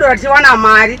 tinobata madora tiwana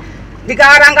mari.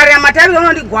 Ndikarangarira Matavire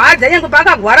unondigwadza nyange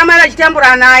pakagwara mari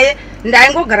achitambura naye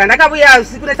ndaingogara ndakabuya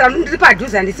usiku nesaka ndiri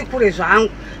padhuze handisi kure zvangu.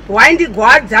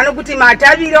 Waindigwadza nokuti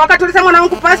Matavire wakatoresa mwana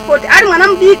wangu passport ari mwana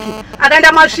mudiki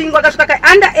akaenda masvingo akasvika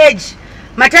under age.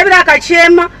 Matavire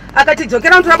akachema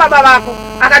akatidzokera unotora baba vako,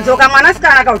 akadzoka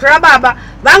mwanasikana akautora baba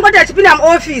vangoti achipinda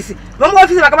muofisi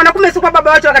vomuofisi vakamana kumeso kwa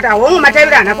baba vacho vakati ahomwe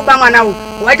Matavire hana kuba mwana uyu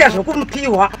waita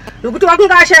zvokumupiwa nokuti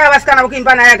wakunga ashaya vasikana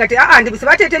vokuimba naye akati ndibvise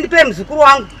vatete ndipe muzukuru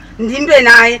wangu ndimbe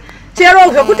naye. Chero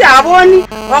zvokuti havoni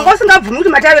wanga usingabvumi kuti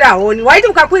Matavire havoni, waiti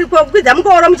ukakwidza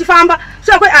mukooro muchifamba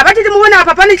svakwe havatiti muone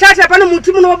apa pane chata pane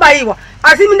muti munobayiwa,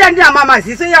 asi mindandina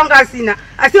maziso yanga asina,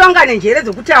 asi wanga nenjere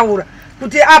dzokutaura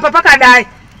kuti apa pakadai.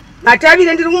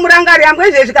 Matavire ndiri kumurangari yangu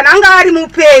izvezvi kana anga ari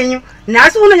mupenyu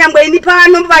nhasi uno nyangwe ini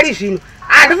pano vari zvino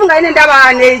handifunga ine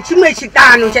ndava nechimwe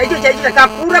chitanho chaicho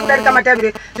chakakura kudarika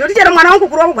Matavire zvokuti chero mwana wangu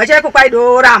kurova kugwa chaiko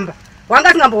kwaidoramba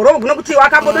wanga singamborova nokuti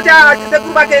wakambodoti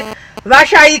sekuru vake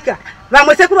vashaika,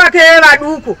 vamwe sekuru vake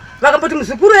vaduku vakamboti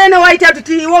muzukuru ene waita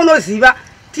kuti iwe unoziva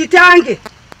titange.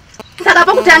 Saka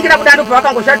pakutangira kudai ndobva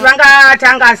vakangozvati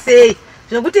vangatanga sei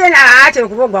zvokuti ene chero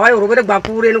kuvogwa wairoveregwa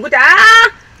kure nokuti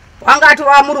wangati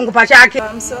wa murungu pachake.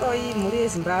 Pamusoro iyi mhuri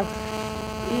yeZimbabwe,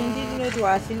 ndinoti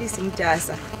waPhyllis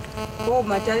Mutasa, Paul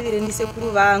Matavire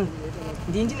ndisekuru vangu,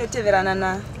 ndinoteverana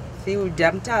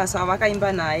naFreedom Tasa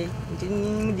wavakaimba naye,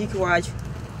 ndini mudiki wacho.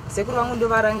 Sekuru vangu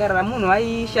ndovarangarira munhu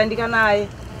waishandika naye,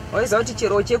 waiziva kuti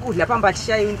chero chekudya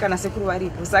pambatishaiwi kana sekuru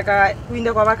varipo. Saka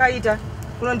kuinda kwavakaita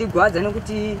kunondigwadza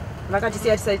nokuti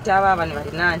vakatisiya tisati tava vanhu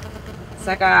vari nani.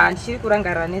 Saka ndichiri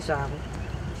kurangarira nezvavo.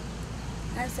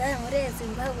 Asai mhuri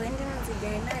yeZimbabwe, ndinonzi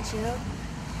Jainazvo.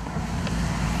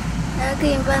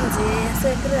 Ndakuimba nzeve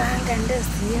sekuru anga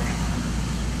ndoziva.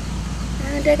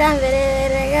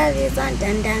 Ndakamberereka vizwa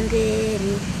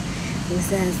ndandamberi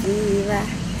usaziva.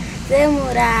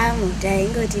 Semuramu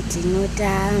taingoti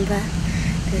tinotamba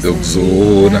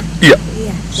ndokuzoona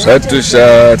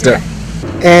zvatoshata.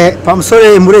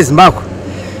 Pamusoro mhuri yeZimbabwe,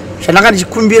 chandanga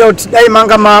ndichikumbira kuti dai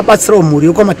manga mabatsirawo mhuri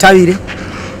yokwaMatavire,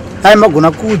 dai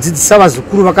magona kudzidzisa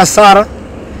vazukuru vakasara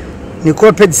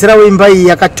nekuvapedzisirawo imba iyi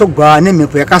yakatogwa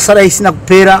nemhepo yakasara isina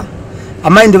kupera.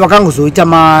 Amai ndo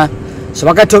vakangozoita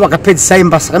zvavakaitawo vakapedzisa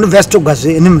imba, saka ndobva yasitogwa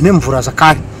nemvura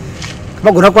zvakare.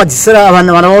 Vagona kuvadzisira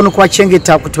vana vano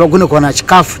kuvachengeta kuti vagone kuwana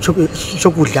chikafu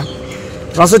chokudya.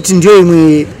 Zvasoti ndiyo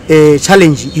imwe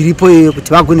challenge iripo iyo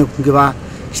kuti vagone kunge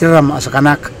vachirarama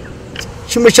zvakanaka.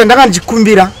 Chimwe chandanga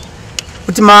ndichikumbira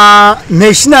kuti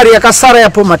machinery yakasara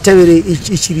yaPaul Matavire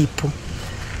ichiripo,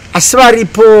 asi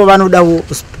varipo vanodawo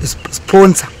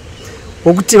sponsor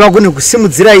wokuti vagone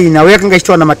kusimudzira iyi nhau yakanga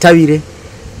ichitwa naMatavire.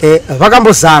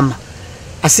 Vakambozama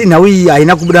asi nhau iyi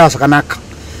haina kubuda zvakanaka.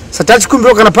 Saka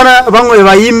tachikumbira kana pana vamwe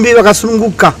vaimbi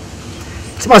vakasununguka,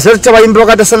 timaziva kuti vaimbi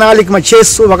vakaita sana Alec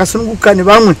Macheso vakasununguka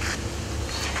nevamwe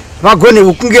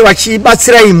vagone kunge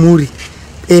vachibatsira imhuri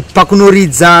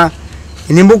pakunoridza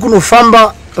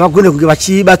nemukunofamba, vagone kunge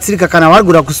vachibatsirika kana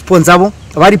varigona kusponzavo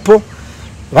varipo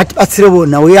vatibatsirevo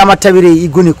nhau yaMatavire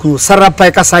igone kusarira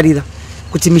payakasarira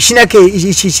kuti mishini yake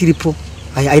ichiripo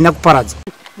haina kuparadza.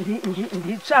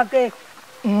 Nditsvake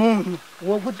munhu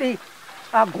wokuti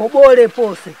agobore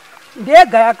pose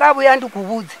ndega yakauya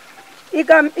ndikuvudze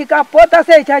ikapota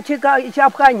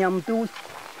seichapwanya muti uyu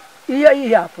iyo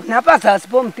iyapo napazasi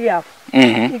pomuti yapo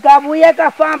ikavuya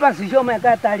ikafamba zvishoma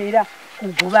ikatarira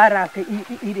kuguva rake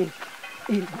iri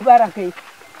guva rake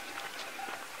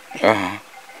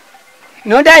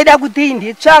nondaida kuti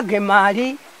nditsvage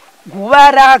mari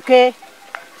guva rake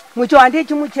mucho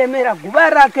handichimuchemera guva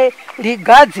rake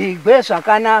rigadzigwe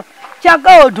zvakanaka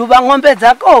chakaodhuva ng'ombe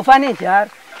dzakaofa nejara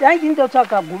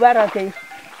ndandindotsvaga guva rake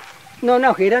nona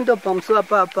hwera ndopamusoro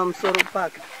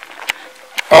pake.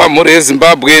 Muri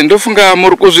eZimbabwe ndofunga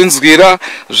muri kuzvinzwira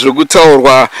zviri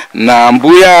kutaurwa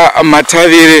nambuya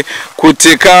Matavire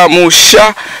kuti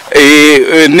kamusha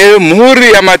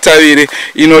nemhuri yaMatavire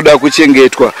inoda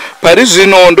kuchengetwa. Pari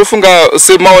zvino ndofunga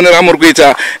semaonero amuri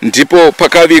kuita ndipo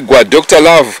pakavigwa Dr.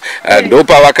 Love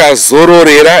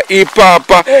ndopavakazororera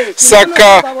ipapa.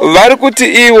 Saka vari kuti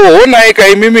iwo honai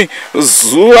kaimimi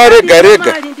zuva rega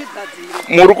rega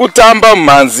muri kutamba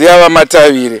mhanzi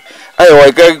yavaMatavire. Aiwa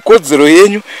ikodzero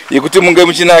yenyu yekuti munge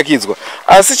muchinakidzwa,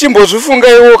 asi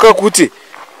chimbozvifungaiwo kuti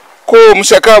ko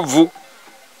mushakabvu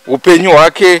upenyu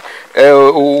hwake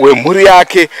hwemhuri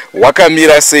yake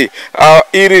hwakamira sei.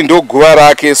 Iri ndo guva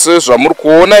rake sezvamuri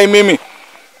kuona imimi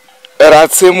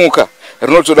ratsemuka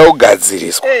rinotoda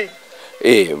kugadziriswa.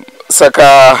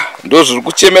 Saka ndo zviri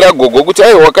kuchemera gogo kuti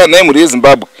aiwa kanai muri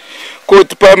yeZimbabwe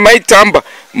kuti pamaitamba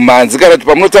mhanzi kana kuti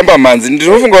pamunotamba mhanzi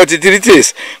ndinofunga kuti tiri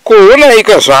tese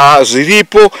kuonaika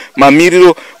zviripo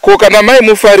mamiriro ko kana mai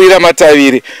mufarira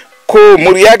Matavire ko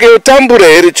mhuri yake yotambura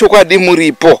here chokwadi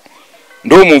muripo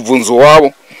ndo mubvunzo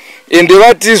wavo. Ende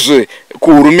vatizve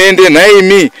kuhurumende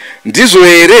nhaimi ndizvo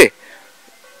here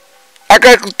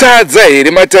akatadza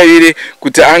here Matavire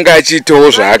kuti anga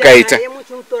achiitawo zvaakaita.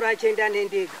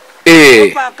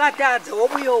 Pakatadza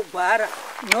obuya ogwara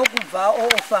nokubva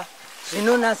ofa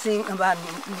zvinonasi vanhu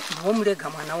vomurega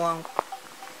mwana wangu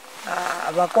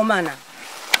vakomana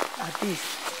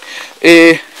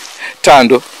atisi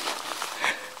Tando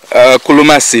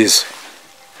kulumasizwe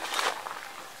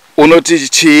unoti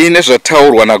chiine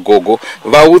zvataurwa nagogo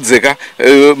vaudzeka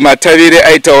Matavire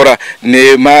aitaura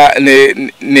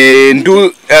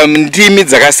ndimi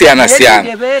dzakasiyana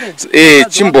siyana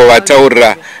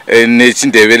chimbovataurira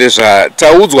nechindevere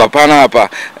zvataudzwa panapa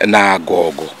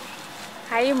nagogo.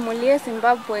 Hayi muli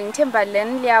yeZimbabwe ngithemba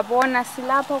leni liyabona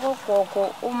silapho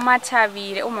kogogo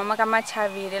uMatavire umama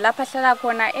kaMatavire lapha hlala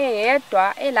khona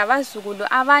eyedwa elabazukulu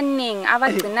abaningi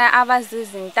abagcina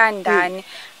abazizintandane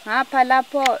ngapha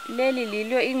lapho leli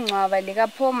lilo ingcwaba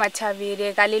likaPho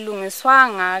Matavire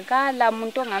kalilungiswanga kala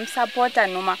muntu ongamsupporta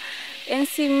noma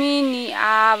ensimini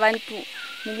abantu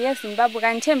muli yeZimbabwe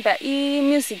kanthemba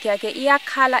imusic yakhe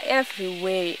iyakhala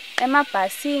everywhere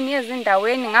emabhasini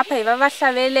ezindaweni ngapha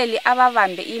yibabahlabeleli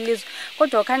ababambe ilizwe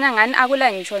kodwa khanya ngani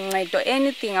akula ngisho ncedo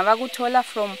anything abakuthola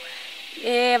from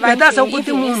Betaza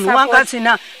ukuthi munhu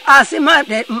wangasina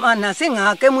asimana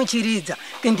singake muchiridza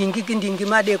kindingi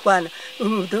madekwana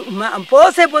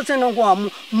pose nongwa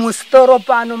mustoro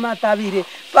pano Matavire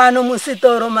pano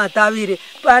musitoro Matavire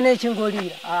pane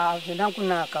chingolira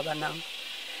zvinakunaka vanangu.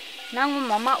 Nangu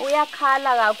mama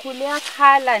uyakhala kakhulu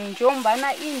uyakhala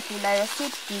njengombana indlela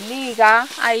yosibhilika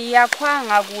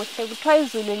ayiyakhwanga kuhle kuthiwa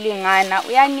izulu lingana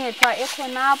uyanethwa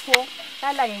ekhonapho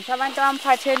kala ngisho abantu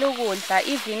abamphathela ukudla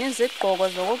even izigqoko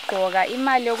zokugqoka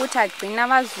imali yokuthi agcina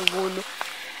abazukulu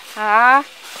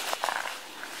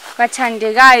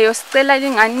kathandekayo sicela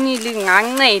linganili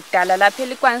nganceda lapha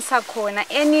elikwanisa khona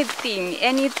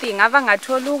anything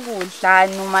abangathola ukudla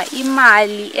noma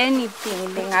imali anything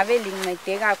lingabe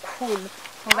lincede kakhulu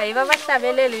ngoba yiba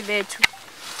bahlabeleli bethu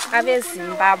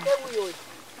abeZimbabwe.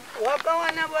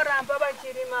 Wakawana voramba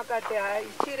vachirima kati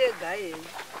chirega yena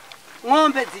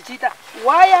ng'ombe dzichita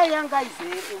waya yanga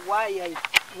izere waya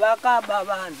vakaba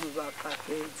vanhu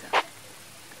vakapedza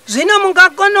zvino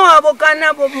mungakona wavo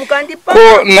kana mukandipa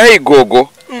ko naigogo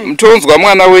mutonzwa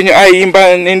mwana wenyu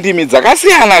aimba nendimi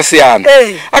dzakasiyana siyana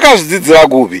akazvidzidzira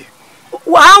kupi?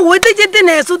 Witi chiti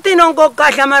nesu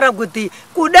tinongokahla mara kuti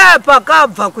kuda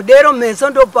pakabva kudero meso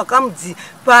ndo pakamudzi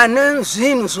pane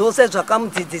zvinhu zvose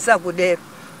zvakamudzidzisa kudero.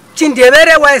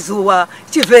 Chindevere waizuwa,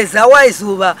 Chiveza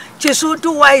waizuwa,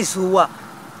 Chishutu waizuwa,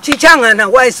 Chichangana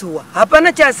waizuwa,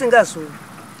 hapana chasingazuwa.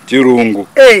 Chirungu.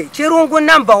 Chirungu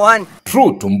number 1.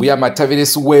 True to Mbuya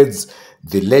Matavire's words,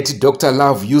 the late Dr.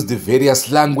 Love used the various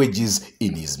languages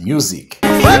in his music.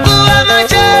 Wakuwa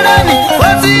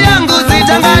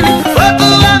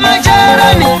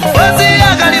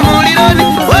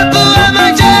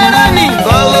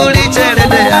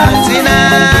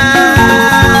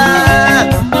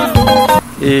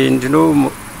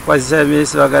ndinokwazisa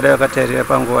vese vakadai vakatarira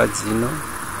panguva dzino.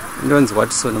 Ndonzi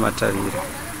Watisoni Matavire.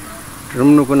 Ndiri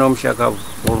munokuna mushaka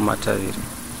Paul Matavire.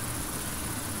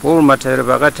 Paul Matavire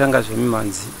vakatanga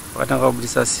zvemimanzi, vakatanga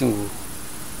kubudisa single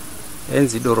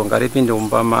yenzi Doro Ngaripinde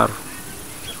Mumba Maro.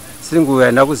 Single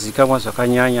yaenda kuzivikanwa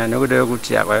zvakanyanya nekuda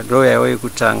kwekuti ndo yaiva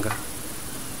yekutanga.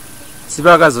 Si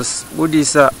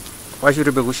vakazobudisa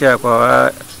pashure pekushaya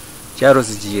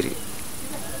kwavaJairos Jiri,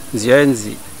 nziyo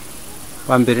yenzi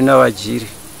Pamberi navaJiri,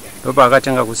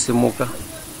 ndopakatanga kusimuka.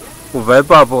 Kubva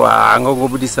ipapo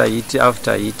angangobudisa hit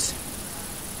after hit.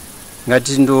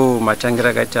 Ngati ndo matangira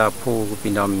akaita Paul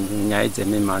kupinda munyaya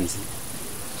dzemimanzi.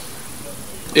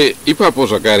 Ipapo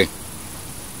zvakare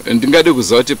ndingade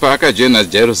kuziva kuti paakajoina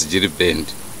Jairos Jiri band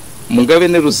mungave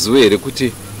neruzivo here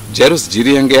kuti Jairos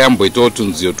Jiri yange yamboitawo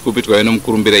tunziyo tukupi twaiva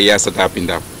nemukurumbira iye asati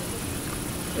apindapo?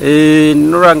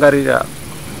 Ndinorangarira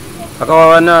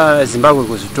vakava naZimbabwe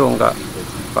kuzvitonga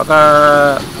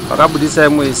vakabudisa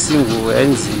imwe single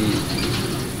yanzi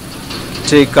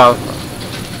Take Cover.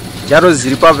 Jairos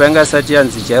Jiri pabva yanga isati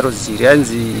yanzi Jairos Jiri,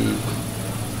 yanzi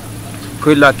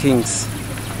Kwela Kings,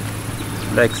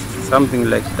 like something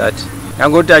like that.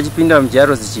 Yangoti achipinda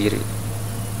muJairos Jiri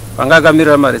vanga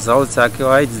akamirira maresults ake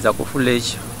waidzidza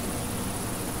kufulecha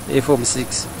Form 6.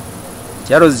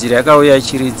 Jairos Jiri yakauya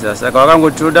ichiridza, saka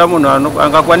vakangoti toda munhu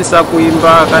angakwanisa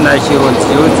kuimba kana chiro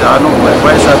nziyo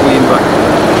dzaanokwanisa kuimba.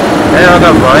 Dai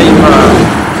vakabva vaimba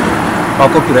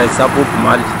macopyrights aBob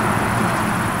Marley,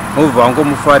 mubva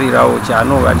vangomufarirawo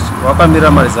chaanova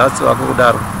vakamirira maresults ake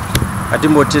kudaro.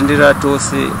 Ngatimbotendera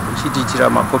tose uchitichira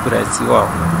macopyrights iwawo,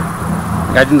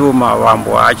 ngati ndo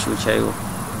mavambo acho chaiwo.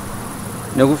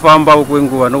 Nekufamba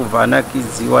kwenguva nokubva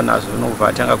anakidziwa nazvo nokubva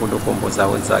atanga kundokomboza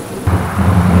wenzake.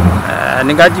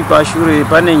 Ndingati pashure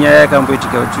pane nyaya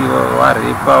yakamboitika kuti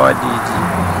warepa wadidi.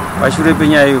 Pashure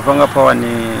penyaya iyo panga pawa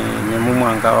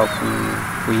nemumwe angava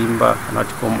kuimba kana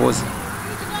kuti komboza.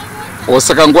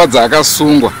 Osaka nguva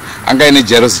dzaakasungwa anga ine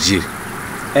Jairos Jiri?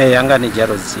 Anga ine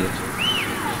Jairos Jiri.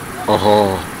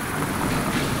 Oho.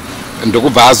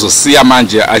 Ndokubva azosiya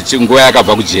manje nguva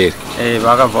yakabva kujeri?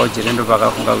 Vakabva kujeri ndo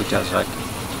pakafunga kuita zvake.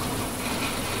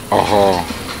 Oho.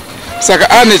 Saka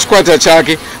ane chikwata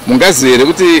chake, mungazive here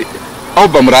kuti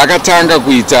album raakatanga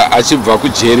kuita achibva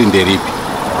kujeri nderipi?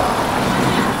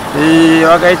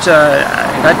 Vakaita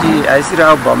ngati haisiri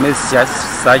album as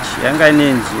such, yanga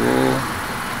ine nziyo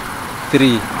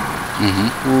 3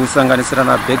 kusanganisira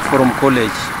naBack from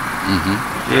College.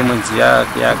 Imwe nziyo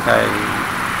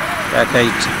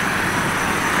yakaita.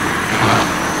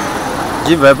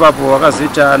 Jibva ipapo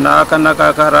vakazoita akanaka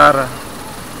akarara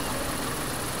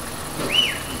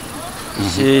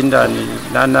ichienda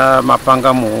nana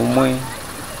Mapanga Muhomwe,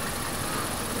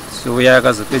 so uya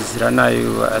akazopedzisira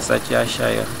nayo asati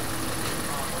ashaya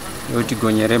yoti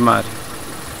Gonye reMari.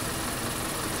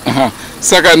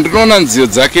 Saka ndinoona nziyo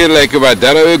dzake like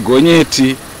vadhara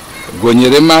veGonyeti, Gonye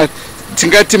reMari,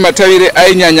 tingati Matavire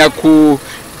ainyanya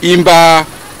kuimba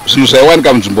zvinhu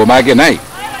zvaiwanika munzvimbo make nai?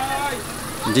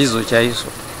 Ndizvo chaizvo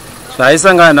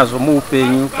zvaaisangana nazvo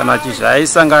muupenyu kana kuti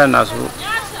zvaaisangana nazvo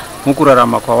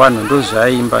mukurarama kwavanhu ndo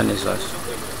zvaaimba nezvazvo.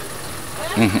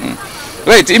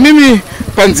 Right, imimi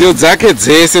panziyo dzake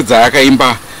dzese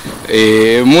dzaakaimba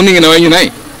muning'ina wenyu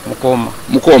nai?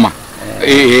 Mukoma.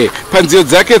 Panziyo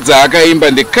dzake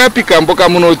dzaakaimba ndekapi kambo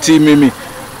kamunoti imimi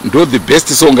ndo the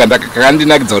best song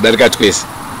kakandinakidza kudarika twese?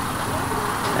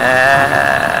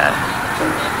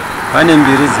 Pane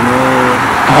mbiri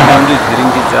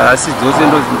dzinondivhiringidza asi dzose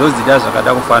ndodzida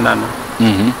zvakada kufanana.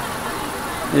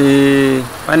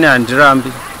 Pane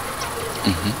Handirambi.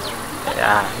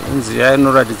 Nziyo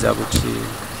inoratidza kuti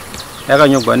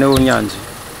yakanyogwa neunyanzvi.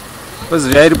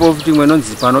 Koziva iripo futi imwe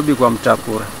inonzi Panobikwa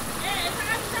Mutakura.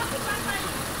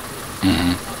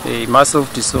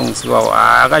 Masoft songs iwawo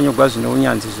akanyogwa zvine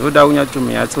unyanzvi, zvoda unyati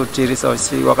munyatsoteeresa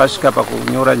usi wakasvika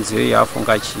pakunyora nziyo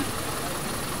yafunga chii.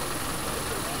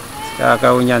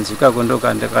 Saka unyanzvi kako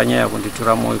ndokandakanyanya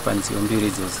kunditora moyo panziyo mbiri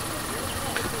idzodzo.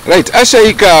 Right,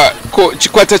 ashaika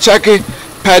chikwata chake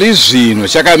pari zvino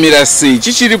chakamira sei?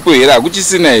 Chichiripo here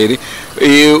hakuchisina here?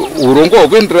 Urongo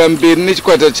hwakuendera mberi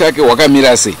nechikwata chake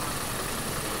hwakamira sei?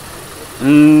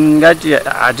 Ngati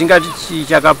hatingati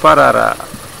chakaparara,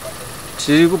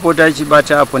 tiri kupota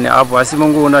tichibata apo neapo, asi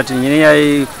mungoona kuti nyaya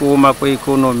yekuoma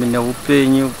kweikonomi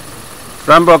neupenyu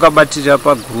ramba wakabatirira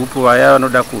pagrupu vaya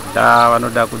vanoda kudya,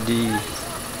 vanoda kudii,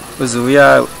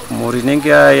 kuzouya mhuri inenge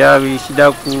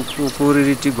ichida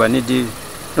kuriritigwa nedhivi.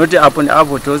 Noti apo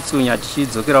neapo totsunya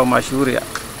tichidzokera kumashure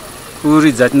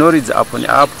kuridza, tinoridza apo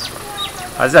neapo,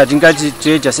 asi hatingati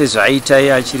toita sezvaaita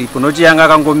iye achiripo, noti yanga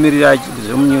akangomirira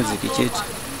zvemumusiki chete.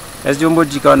 asi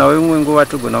tomboti kana imwe nguva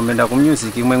togona kuenda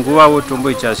kumusic imwe nguvawo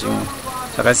tomboita zvimwe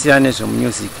zvakasiyana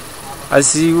nezvemusic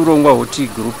asi urongwa hwekuti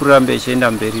gurupu rirambe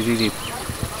ichienda mberi riripo.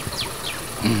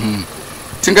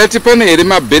 Tingati pane here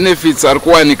mabenefits ari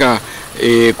kuwanika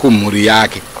kumhuri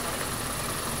yake?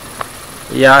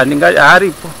 Ya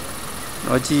haripo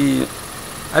nokuti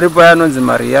aripo yanonzi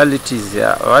marealities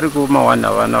vari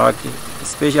kumawana vana vake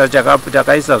especially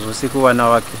takaisa zvose kuvana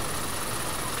vake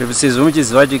sezvo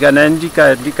muchiziva kuti kana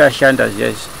ndikashanda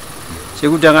zviya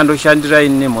chekutanga ndoshandira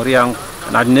ini nemhuri yangu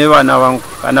kana nevana vangu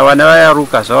kana vana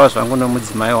vayaruka zvava zvangu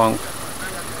nomudzimai wangu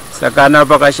saka kana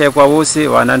pakashayikwa vose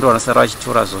vana ndo vanosara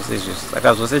vachitora zvose izvozvo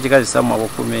saka zvose tikazvisa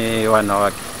mumaoko mevana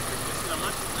vake.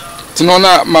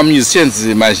 Tinoona mamusicians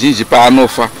mazhinji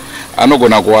paanofa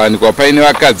anogona kuwanikwa paine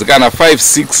vakadzi kana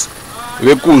 5-6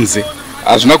 vekunze.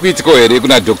 Hazvina kuitikawo here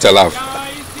kuna Dr. Love?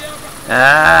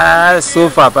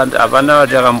 Sofa hapana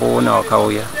vatakamboona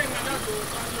wakauya.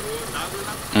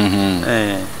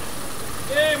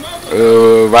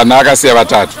 Vana akasiya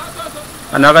vatatu.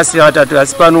 Vana akasiya vatatu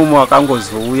asi pano umwe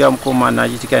akangozouya mukomana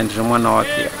achitika ndiri mwana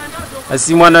wake.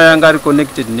 Asi mwana yanga ari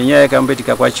connected nenyaya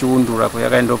yakamboitika kwachiundura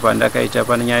kwayakaendopa ndakaita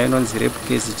pane nyaya inonzi rape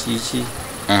case chichi.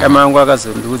 Kama yangu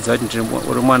akazondiudza kuti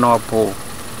uri mwana waPaul.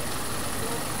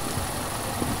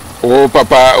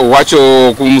 Papa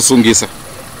wacho kumusungisa?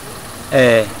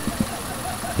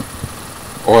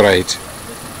 Alright.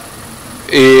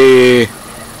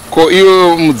 Ko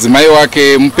iyo mudzimai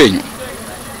wake mupenyu?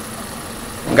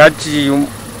 Ngati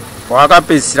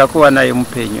wakapedzisira kuva naye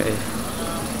mupenyu.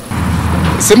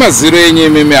 Semaziro enye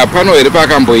meme hapano here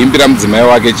paakamboimbira mudzimai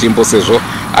wake chimbo sezvo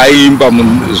aimba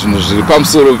zvinhu zviri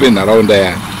pamusoro penharaunda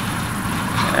yake?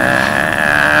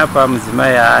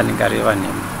 Pamudzimai haningareva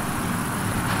nemo.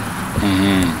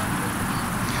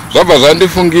 Zvabva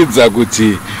zvandifungidza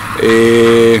kuti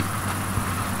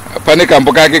pane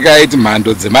kambo kake kaiti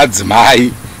mhando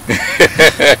dzemadzimai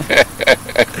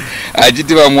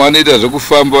achiti vamwe vanoita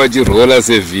zvekufamba vachirola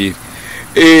sevhiri.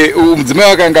 Mudzimai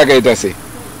wakanga akaita sei?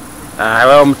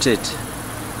 Aiva mutete,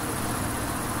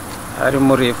 ari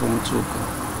murefu mutsvuku.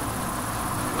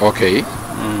 Okay.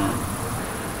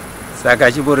 Saka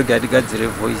achimborega ndigadzire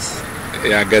voice.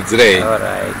 Gadzirei.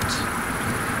 Alright.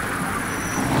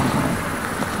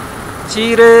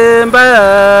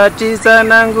 Chiremba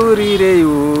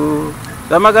tisanangurireyo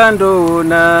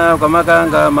zvamakandoona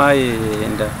kwamakanga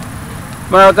maenda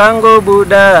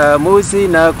makangobuda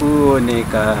musina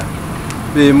kuoneka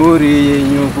bemuri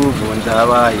yenyu kubvunza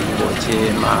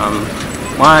vaingochema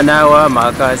mwana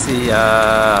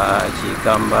wamakasiya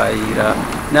chikambaira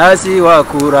nasi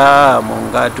wakura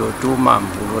mungatotuma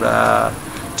mvura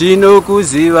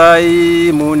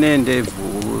tinokuzivai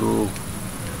munendebvuru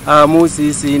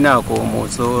amusisina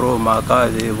kumusoro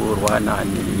makaveurwa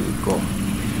naniko.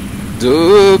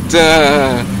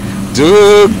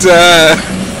 Doctor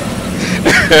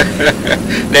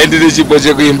ndine chipo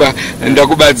chekuimba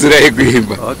ndakubatsirai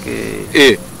kuimba.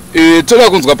 Okay. Toda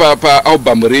kunzwa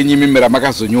paalbum renyu mimi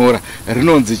ramakazonyora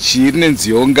rinonzi chii, rine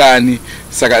nziyo ngani,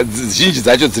 saka zhinji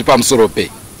dzacho dziri pamusoro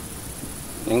pei?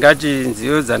 Ingati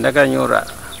nziyo dzandakanyora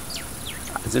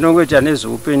dzinongoita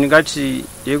nezveupenyu. Ngati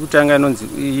yekutanga inonzi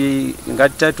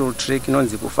ingati title track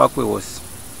inonzi kufa kwehosi.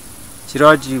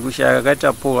 Chireva kuti kushaya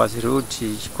kakaita Paul zviri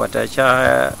kuti chikwata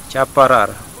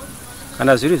chaparara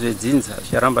kana zviri zvedzinza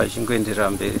zvaramba zvichingoenderera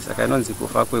mberi saka inonzi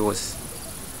kufa kwehosi.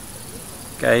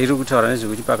 Iri kutaura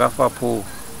nezvekuti pakafa Paul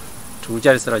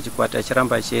tikucharisira chikwata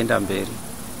chiramba chienda mberi.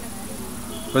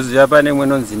 Koziva pane imwe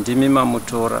inonzi ndimi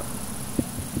mamutora.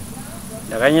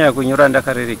 Ndakanyanya kunyora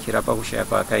ndakarerekera pakushaya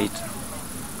kwaakaita.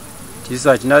 Tisu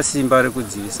hatina simba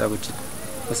rekudzivisa kuti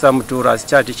usamutora asi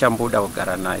chati chamboda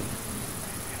kugara naye.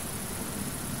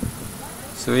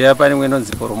 So pane imwe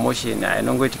inonzi promotion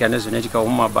inongoitika nezvinoitika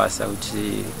mumabasa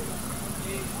kuti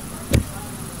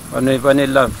pane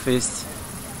love fest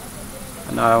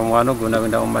kana vanogona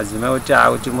kuenda mumadzimai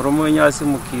kuti murume wenyu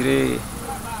asimukire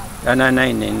kana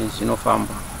naineni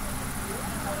zvinofamba.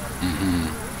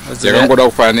 Yakangoda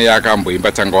kufanana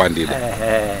neyakamboimba tanga wandida.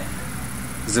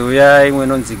 Zouya imwe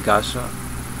inonzi gasva.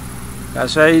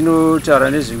 Gasva inotaura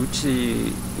nezvekuti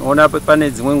unoona pane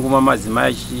dzimwe ngoma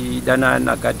madzimai achidana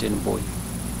nagarden boy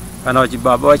kana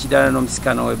vachibaba vachidana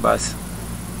nomusikana webasa.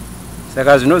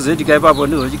 Saka zvinozoitika ipapo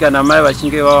ndizvoti kana mai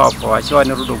vachinge vavapo vachiva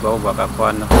nerudo rwavo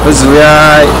rwakakwana.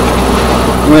 Kozouya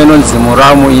imwe inonzi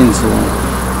muramu inzungu.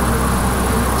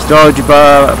 Chitaura kuti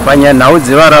panyanhau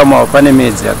dzevaramu pane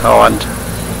midzi yakawanda.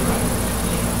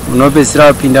 Unopedzisira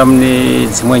wapinda mune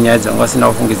dzimwe nyaya dzanga usina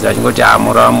kufungidza achingoti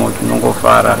muramu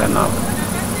tinongofara kana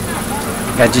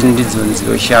ngati ndidzo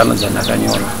nziyo 5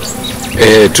 dzandakanyora.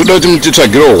 Toda kuti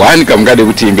mutitsvagire 1 kamungade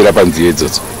kutiimbira panziyo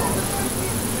idzodzo.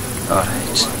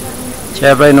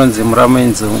 chapa inonzi Muramo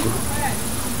inzungu.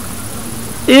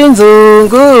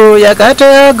 Inzungu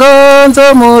yakate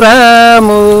gonzo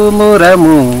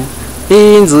Muramu.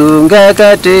 Inzungu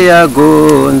yakate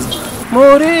gonzo.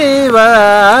 Muriva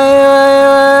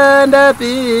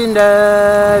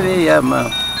ndapinda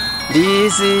veyama.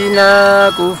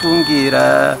 Ndisina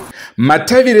kufungira.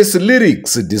 Matavire's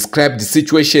lyrics described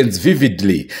situations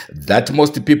vividly that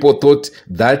most people thought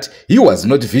that he was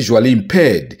not visually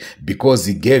impaired because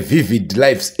he gave vivid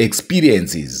life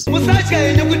experiences.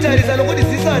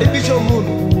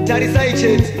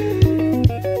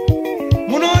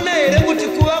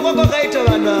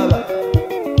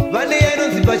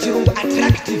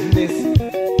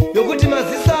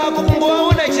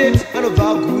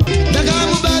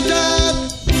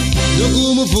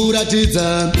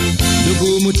 Ndokumufuratidza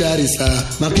ndokumutarisa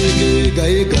makeke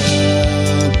ega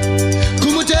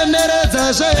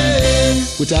kumutenderedzazve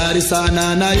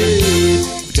kutarisana naye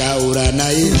kutaura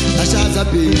naye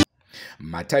ashadzapi.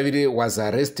 Matavire was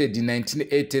arrested in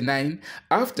 1989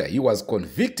 after he was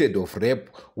convicted of rape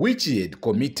which he had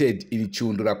committed in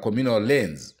Chundura communal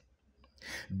lands.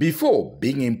 Before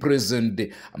being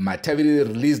imprisoned, Matavire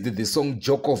released the song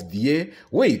Joke of the Year,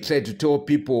 where he tried to tell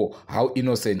people how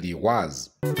innocent he was.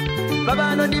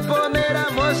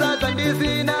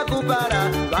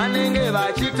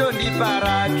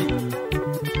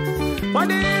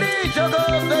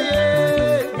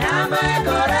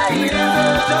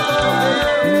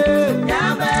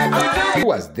 He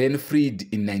was then freed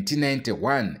in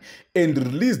 1991 and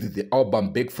released the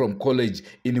album Back from College,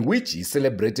 in which he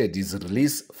celebrated his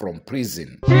release from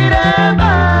prison.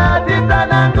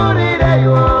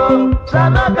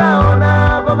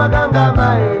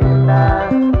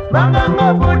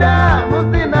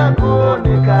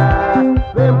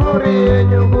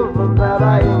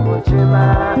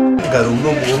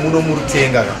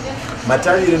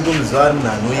 Matavire ndomuziva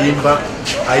anoimba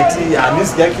aiti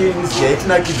music yake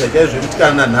yaitinakidza chaizvo kuti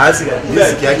kana nhasi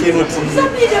music yake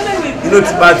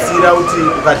inotibatsira kuti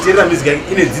ukateerera music yake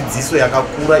ine dzidziso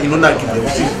yakakura inonakidza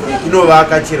kuti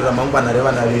inovakacherera mangwana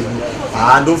revana vedu.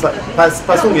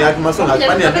 Pasong yake masong ake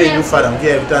pane yando inofara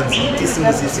nguya yekuti anzi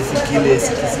kisimusi isifukile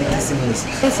kisimusi.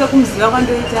 Sekumuziva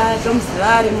kwandoita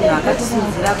tomuziva ari munhu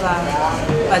akatisimudzira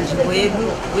panzvimbo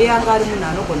yedu uye anga ari munhu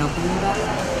anogona kuimba.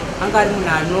 Anga ari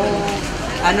munhu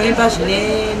anoimba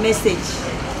zvine message.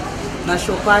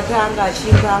 Mashoko ake anga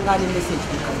achimba anga ane message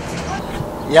mukati.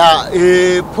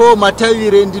 Po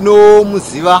Matavire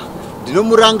ndinomuziva,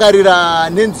 ndinomurangarira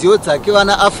nenziyo dzake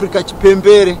vana Africa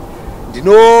Chipembere.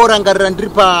 Ndinorangarira ndiri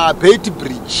paBait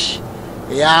Bridge.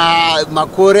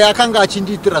 Makore akanga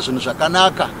achindiitira zvinhu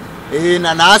zvakanaka.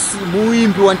 Nanhasi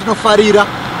muimbi wandinofarira.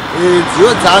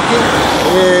 Nziyo dzake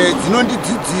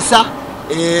dzinondidzidzisa.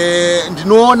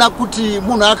 Ndinoona kuti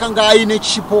munhu akanga aine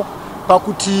chipo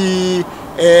pakuti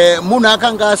munhu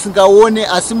akanga asingaone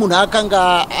asi munhu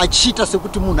akanga achiita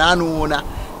sekuti munhu anoona.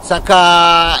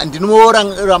 Saka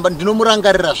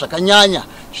ndinomurangarira zvakanyanya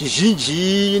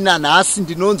zvizhinji nanhasi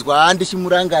ndinonzwa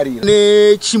ndichimurangarira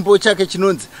nechimbo chake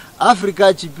chinonzi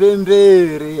Africa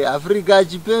Chipembere, Africa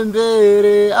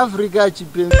Chipembere, Africa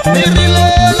Chipembere.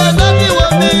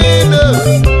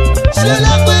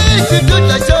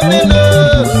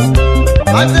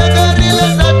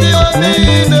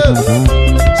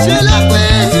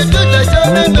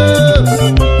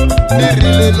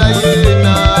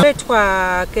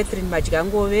 Petwa Catherine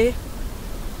Majangove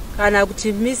kana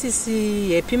kuti Mrs.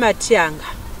 Happy Matianga.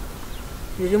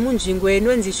 Ndiri munzvimbo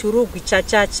inonzi Shurugwi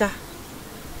Chachacha.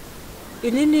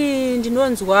 Inini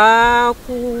ndinonzwa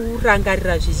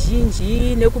kurangarira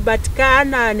zvizhinji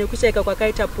nekubatikana nekushaika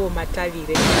kwakaita po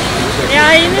Matavire.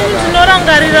 Inini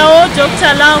ndinorangarirawo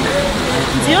Dr. Love.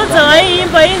 Nziyo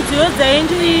dzavaiimba inziyo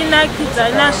dzaindinakidza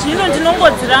nazvino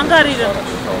ndinongodzirangarira.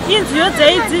 Inziyo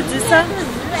dzaidzidzisa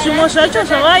zvimwe zvacho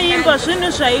zvavaiimba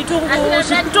zvinhu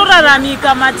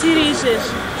zvaitoraramika matiri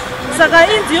izvezvi. Saka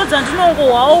inziyo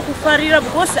dzandinongohwawo kufarira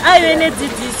because aive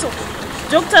nedzidziso.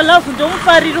 Dr. Love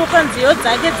ndomufariro panziyo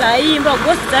dzake dzaiimba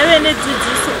because dzaive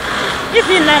nedzidziso.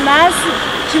 Even nanhasi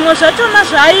zvimwe zvachona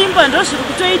zvaiimba ndo zviri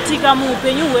kutoitika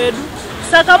muupenyu hwedu.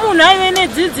 Saka munhu aive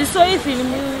nedzidziso even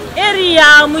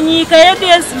muarea munyika yedu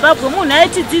yeZimbabwe munhu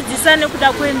aitidzidzisa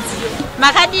nekuda kwenziyo.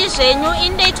 Makadi zvenyu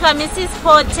indoitwa Mrs.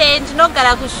 Pote,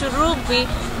 ndinogara kuShurugwi.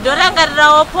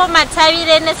 Ndorangarirawo po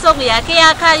Matavire nesongo yake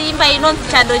yakaimba inonzi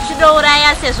Chando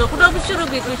Chinouraya sezvo kuno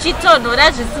kuShurugwi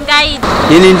kuchitonhora zvisingaiti.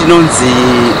 Ini ndinonzi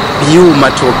Biu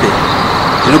Matope,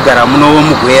 ndinogara muno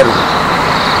muGweru.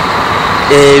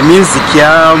 Music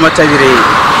yaMatavire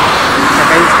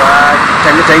takainzwa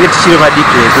tange tichiri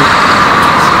vadiki hedu,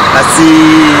 asi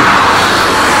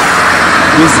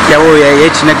music yavo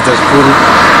yaichinakidza zvikuru,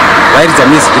 vairidza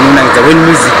music inonakidza, when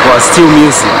music was still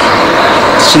music,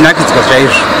 tichinakidzwa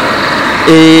chaizvo.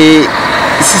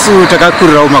 Isusu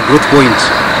takakurirawo magrowth point,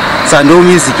 saka ndo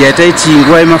music yataiti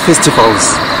nguva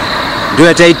yemafestivals ndo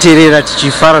yataiteerera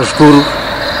tichifara zvikuru,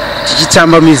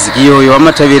 tichitamba music iyoyo.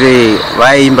 Vamatavire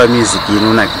vaimba music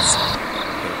inonakidza.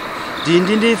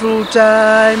 Dindindi full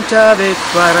time tave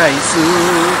kufara isu,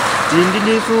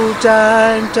 dindindi full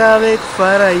time tave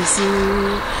kufara isu,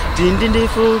 dindindi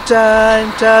full time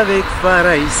tave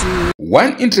kufara isu.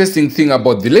 One interesting thing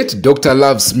about the late Dr.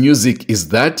 Love's music is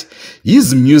that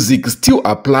his music still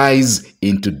applies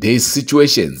in today's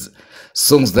situations.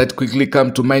 Songs that quickly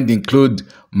come to mind include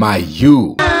My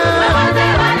You,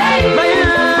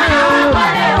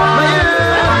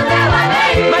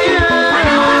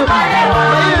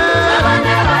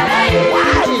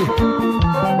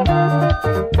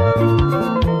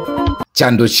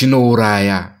 Chando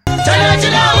Chinouraya,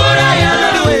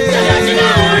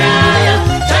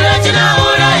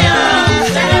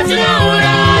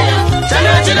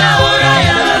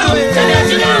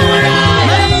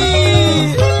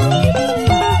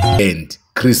 and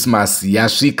Christmas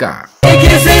Yashika.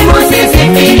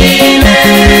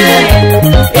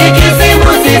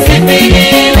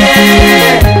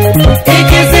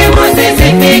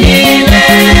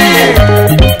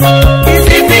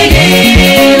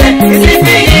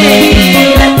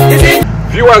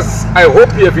 Viewers, I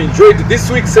hope you have enjoyed this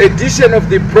week's edition of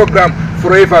the program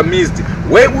Forever Missed,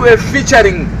 where we were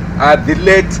featuring the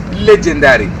late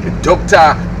legendary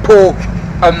Dr. Paul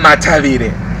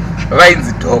Matavire,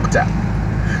 Ryan's doctor.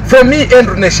 From me,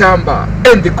 Andrew Neshamba,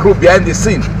 and the crew behind the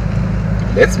scene,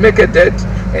 let's make a date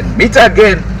and meet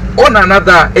again on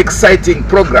another exciting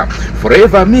program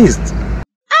Forever Missed.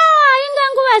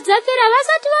 Matavire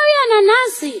vasati vauya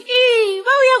nanhasi.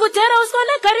 Vauya kudhara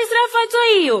usiona garisira fatso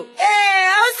iyo.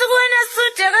 Hausi kuona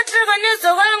suti yakatirwa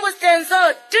nezoka yangu stenzo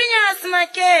Drewmas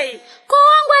makei. Ko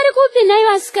wangu ari kupi nai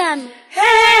vasikana?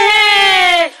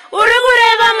 Uri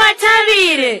kureva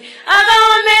Matavire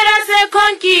akaomera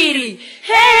sekonkiri.